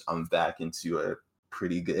hiatus. I'm back into a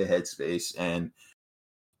pretty good headspace, and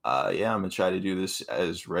yeah, I'm gonna try to do this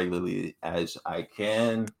as regularly as I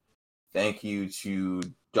can. Thank you to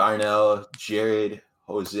Darnell, Jared,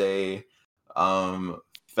 Jose,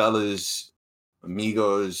 fellas,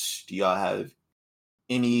 amigos. Do y'all have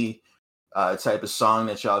any type of song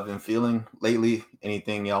that y'all have been feeling lately?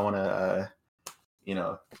 Anything y'all want to,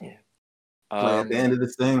 play at the end of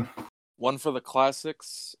this thing? One for the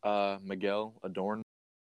classics, Miguel Adorn.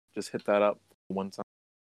 Just hit that up one time.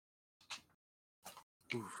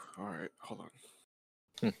 Oof, all right, hold on.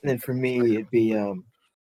 And then for me, it'd be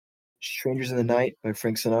 "Strangers in the Night" by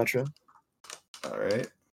Frank Sinatra. All right.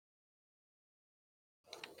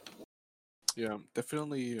 Yeah,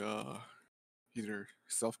 definitely either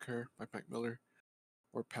Self Care by Mac Miller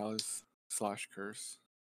or Palace/Curse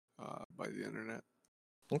by the internet.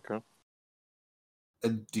 Okay. I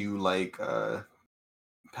do like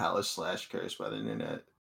Palace/Curse by the internet.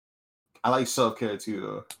 I like Self Care too,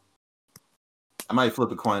 though. I might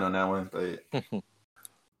flip a coin on that one, but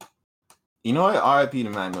you know what? R.I.P. to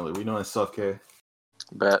Mac Miller. We're doing Self Care.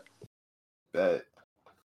 Bet. But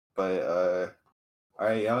all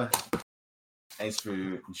right, y'all. Thanks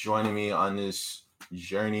for joining me on this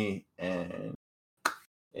journey, and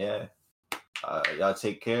yeah, y'all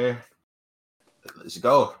take care. Let's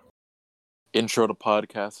go. Intro to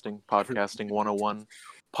podcasting 101.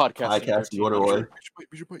 Podcasting 101.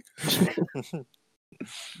 Where's your bike? 1300.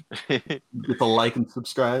 Hit the like and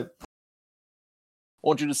subscribe. I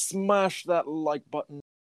want you to smash that like button,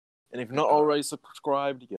 and if not already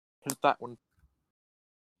subscribed, you hit that one.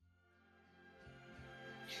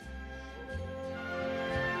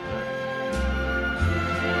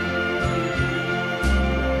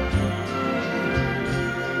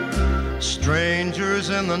 Strangers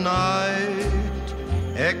in the night,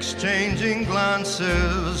 exchanging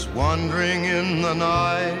glances, wandering in the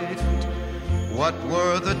night. What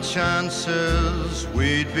were the chances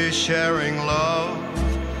we'd be sharing love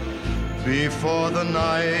before the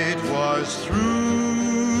night was through?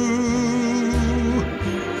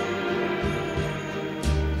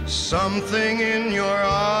 Something in your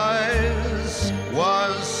eyes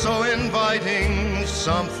was so inviting,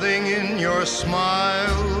 something in your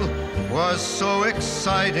smile was so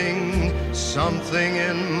exciting, something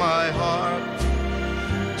in my heart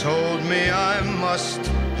told me I must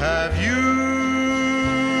have you.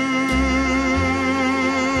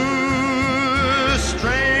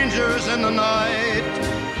 Strangers in the night,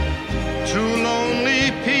 two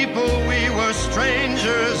lonely people, we were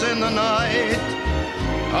strangers in the night,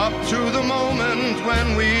 up to the moment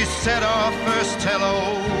when we said our first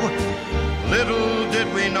hello. Little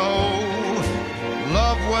did we know,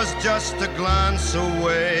 love was just a glance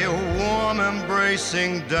away, a warm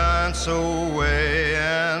embracing dance away.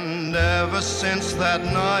 And ever since that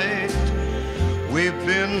night, we've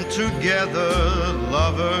been together,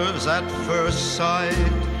 lovers at first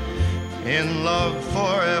sight, in love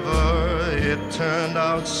forever. It turned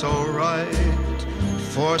out so right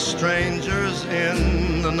for strangers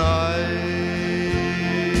in the night.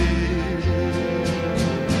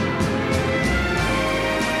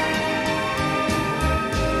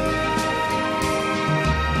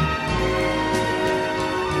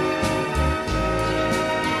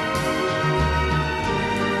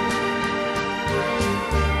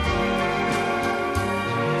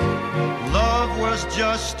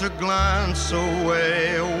 Just a glance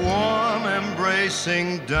away, a warm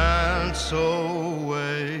embracing dance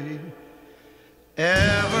away.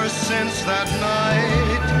 Ever since that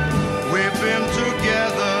night, we've been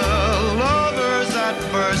together, lovers at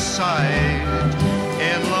first sight,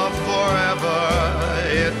 in love forever.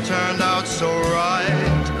 It turned out so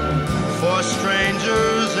right for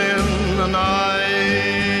strangers in the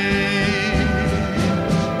night.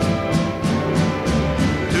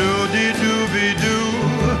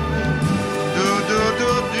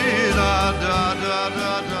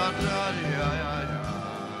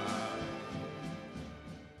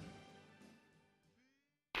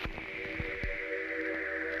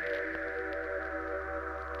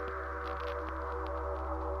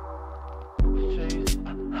 Chase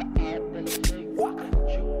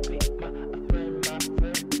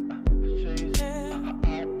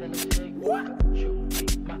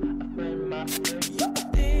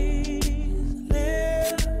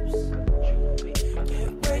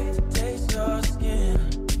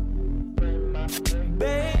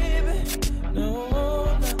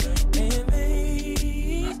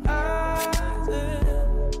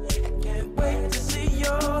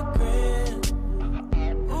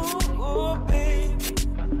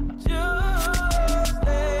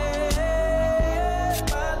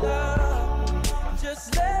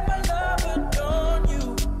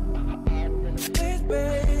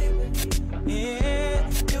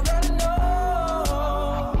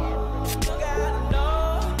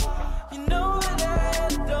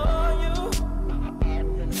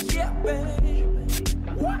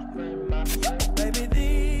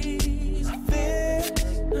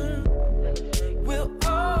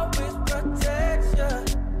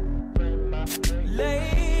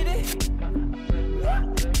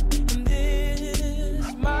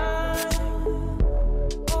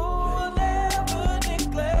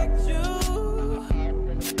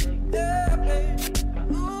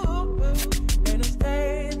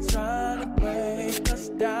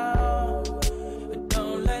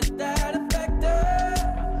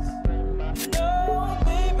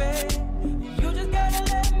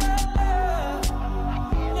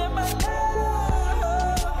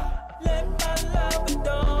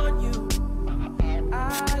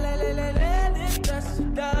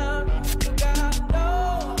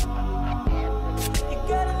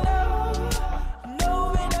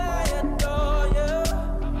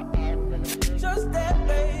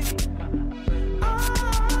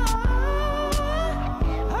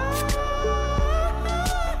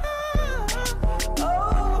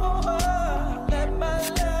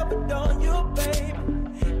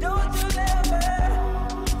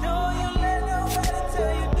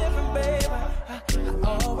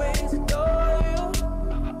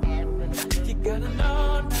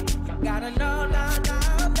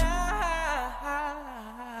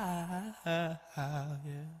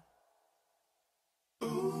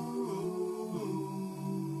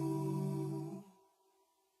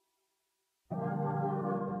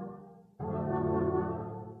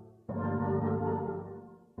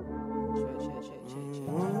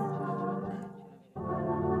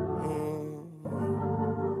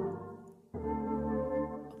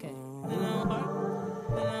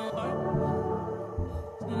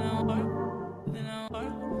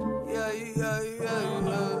yeah, yeah,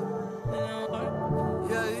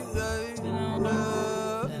 yeah.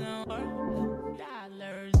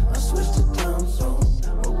 I switched to time zone,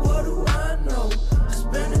 but what do I know?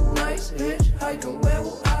 Spending nights hitchhiking, where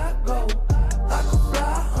will I go? I could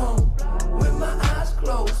fly home with my eyes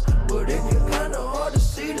closed, but it get kinda hard to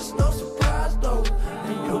see, there's no surprise though.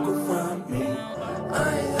 And you can find me,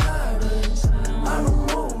 I ain't hiding, I don't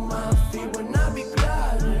move my feet when I be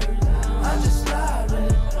gliding, I just slide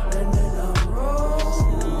it, and then I roll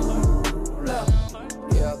up.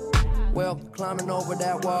 Yeah, well, climbing over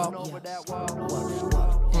that wall.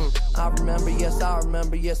 I remember, yes, I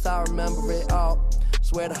remember, yes, I remember it all.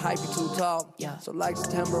 Swear the hype is too tall, so like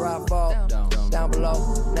September I fall down below.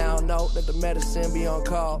 Now I know that the medicine be on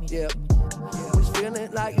call, yeah. Was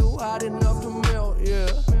feeling like you hot enough to melt, yeah.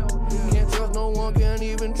 Can't trust no one, can't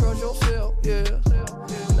even trust yourself, yeah.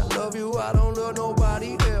 And I love you, I don't love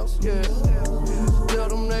nobody else, yeah. Tell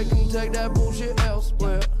them they can take that bullshit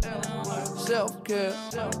elsewhere. Self-care,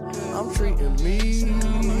 I'm treating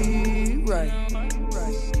me right.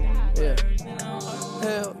 Yeah,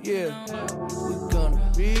 hell yeah, we gonna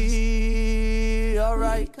be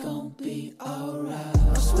alright. Gonna be alright.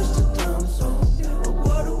 I switched to time zone, but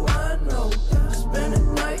what do I know?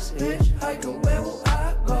 Spending nights hitchhiking, where will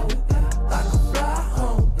I go? I could fly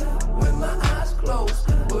home with my eyes closed,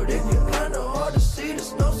 but it get kinda hard to see,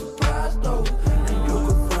 there's no surprise though. And you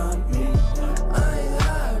can find me, I ain't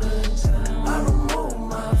hiding, I don't move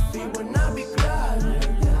my feet when I be gliding,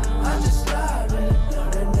 I just slide it.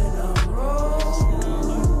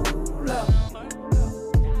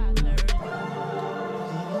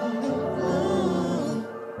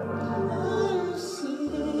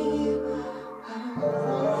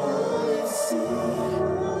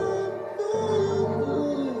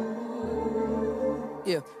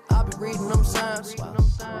 Yeah, I be reading them signs. I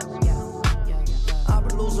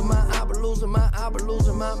be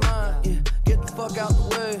losing my mind. Yeah, get the fuck out the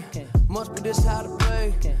way. Must be this how to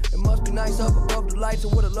play. It must be nice up above the lights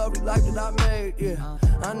and what a lovely life that I made. Yeah,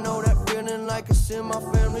 I know that feeling like it's in my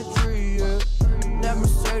family tree. Yeah, that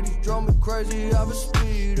Mercedes drove me crazy. I was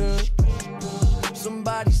speeding.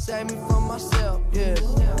 Somebody save me from myself. Yeah,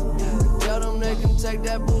 tell them they can take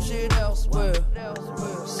that bullshit elsewhere.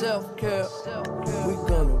 Self-care, we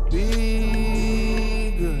gonna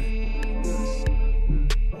be good.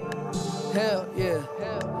 Hell yeah,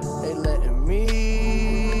 they letting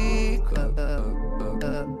me go.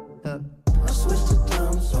 I switched to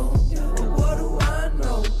time zone, but what do I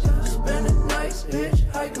know? Spending nights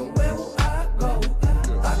hitchhiking, where will I go?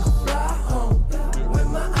 I could fly home with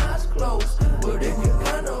my eyes closed, but it get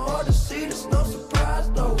kinda hard to see, there's no surprise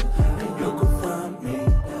though. And you can find me,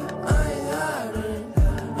 I ain't hiding,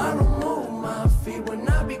 I don't move my feet when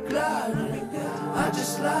I be gliding, I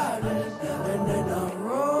just slide it, and then I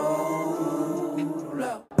roll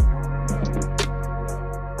out.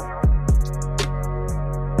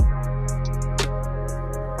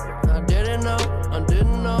 I didn't know, I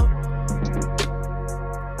didn't know,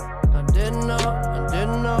 I didn't know, I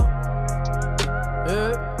didn't know,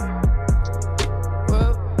 yeah.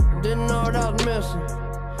 Well, didn't know what I was missing.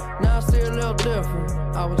 Now I see a little different.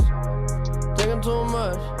 I was thinking too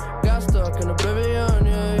much, got stuck in oblivion,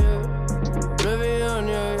 yeah, yeah. Oblivion,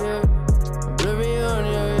 yeah, yeah. Oblivion,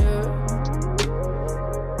 yeah, yeah.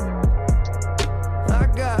 I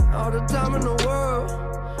got all the time in the world,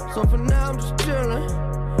 so for now I'm just chilling.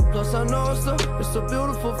 Plus I know it's a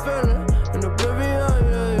beautiful feeling. In oblivion,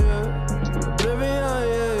 yeah, yeah. Oblivion,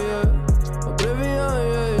 yeah, yeah. Oblivion,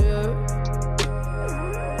 yeah, yeah.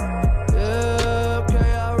 Yeah, okay,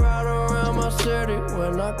 I ride around my city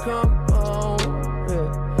when I come home, yeah.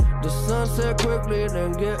 The sunset quickly,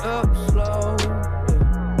 then get up slow,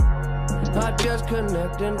 yeah. I just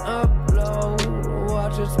connect and upload,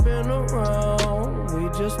 watch it spin around, we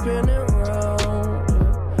just spin it round,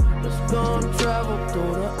 yeah. Let's go and travel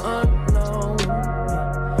through the unknown,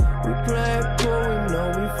 yeah. We play it cool, we know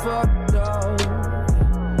we fucked up,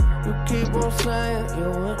 yeah. You keep on saying you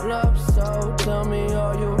in love, so tell me,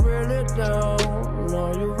 are you really down?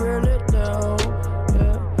 Are you really down?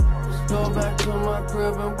 Yeah. Let's go back to my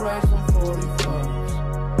crib and play some 45s.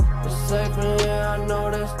 It's safe in here, I know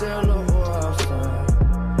there's still a war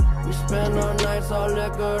outside. We spend our nights all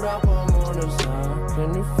liquored up on morning side.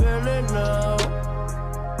 Can you feel it now?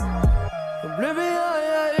 Oblivion,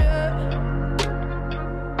 yeah, yeah.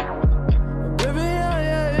 Oblivion,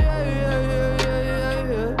 yeah, yeah, yeah, yeah, yeah,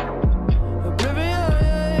 yeah. Oblivion,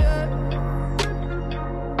 yeah, yeah.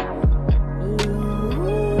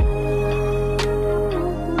 Ooh.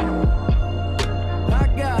 I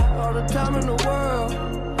got all the time in the world,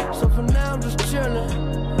 so for now I'm just chilling.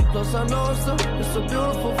 Plus I know it's a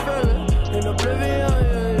beautiful feeling. In oblivion,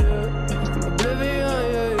 yeah, yeah.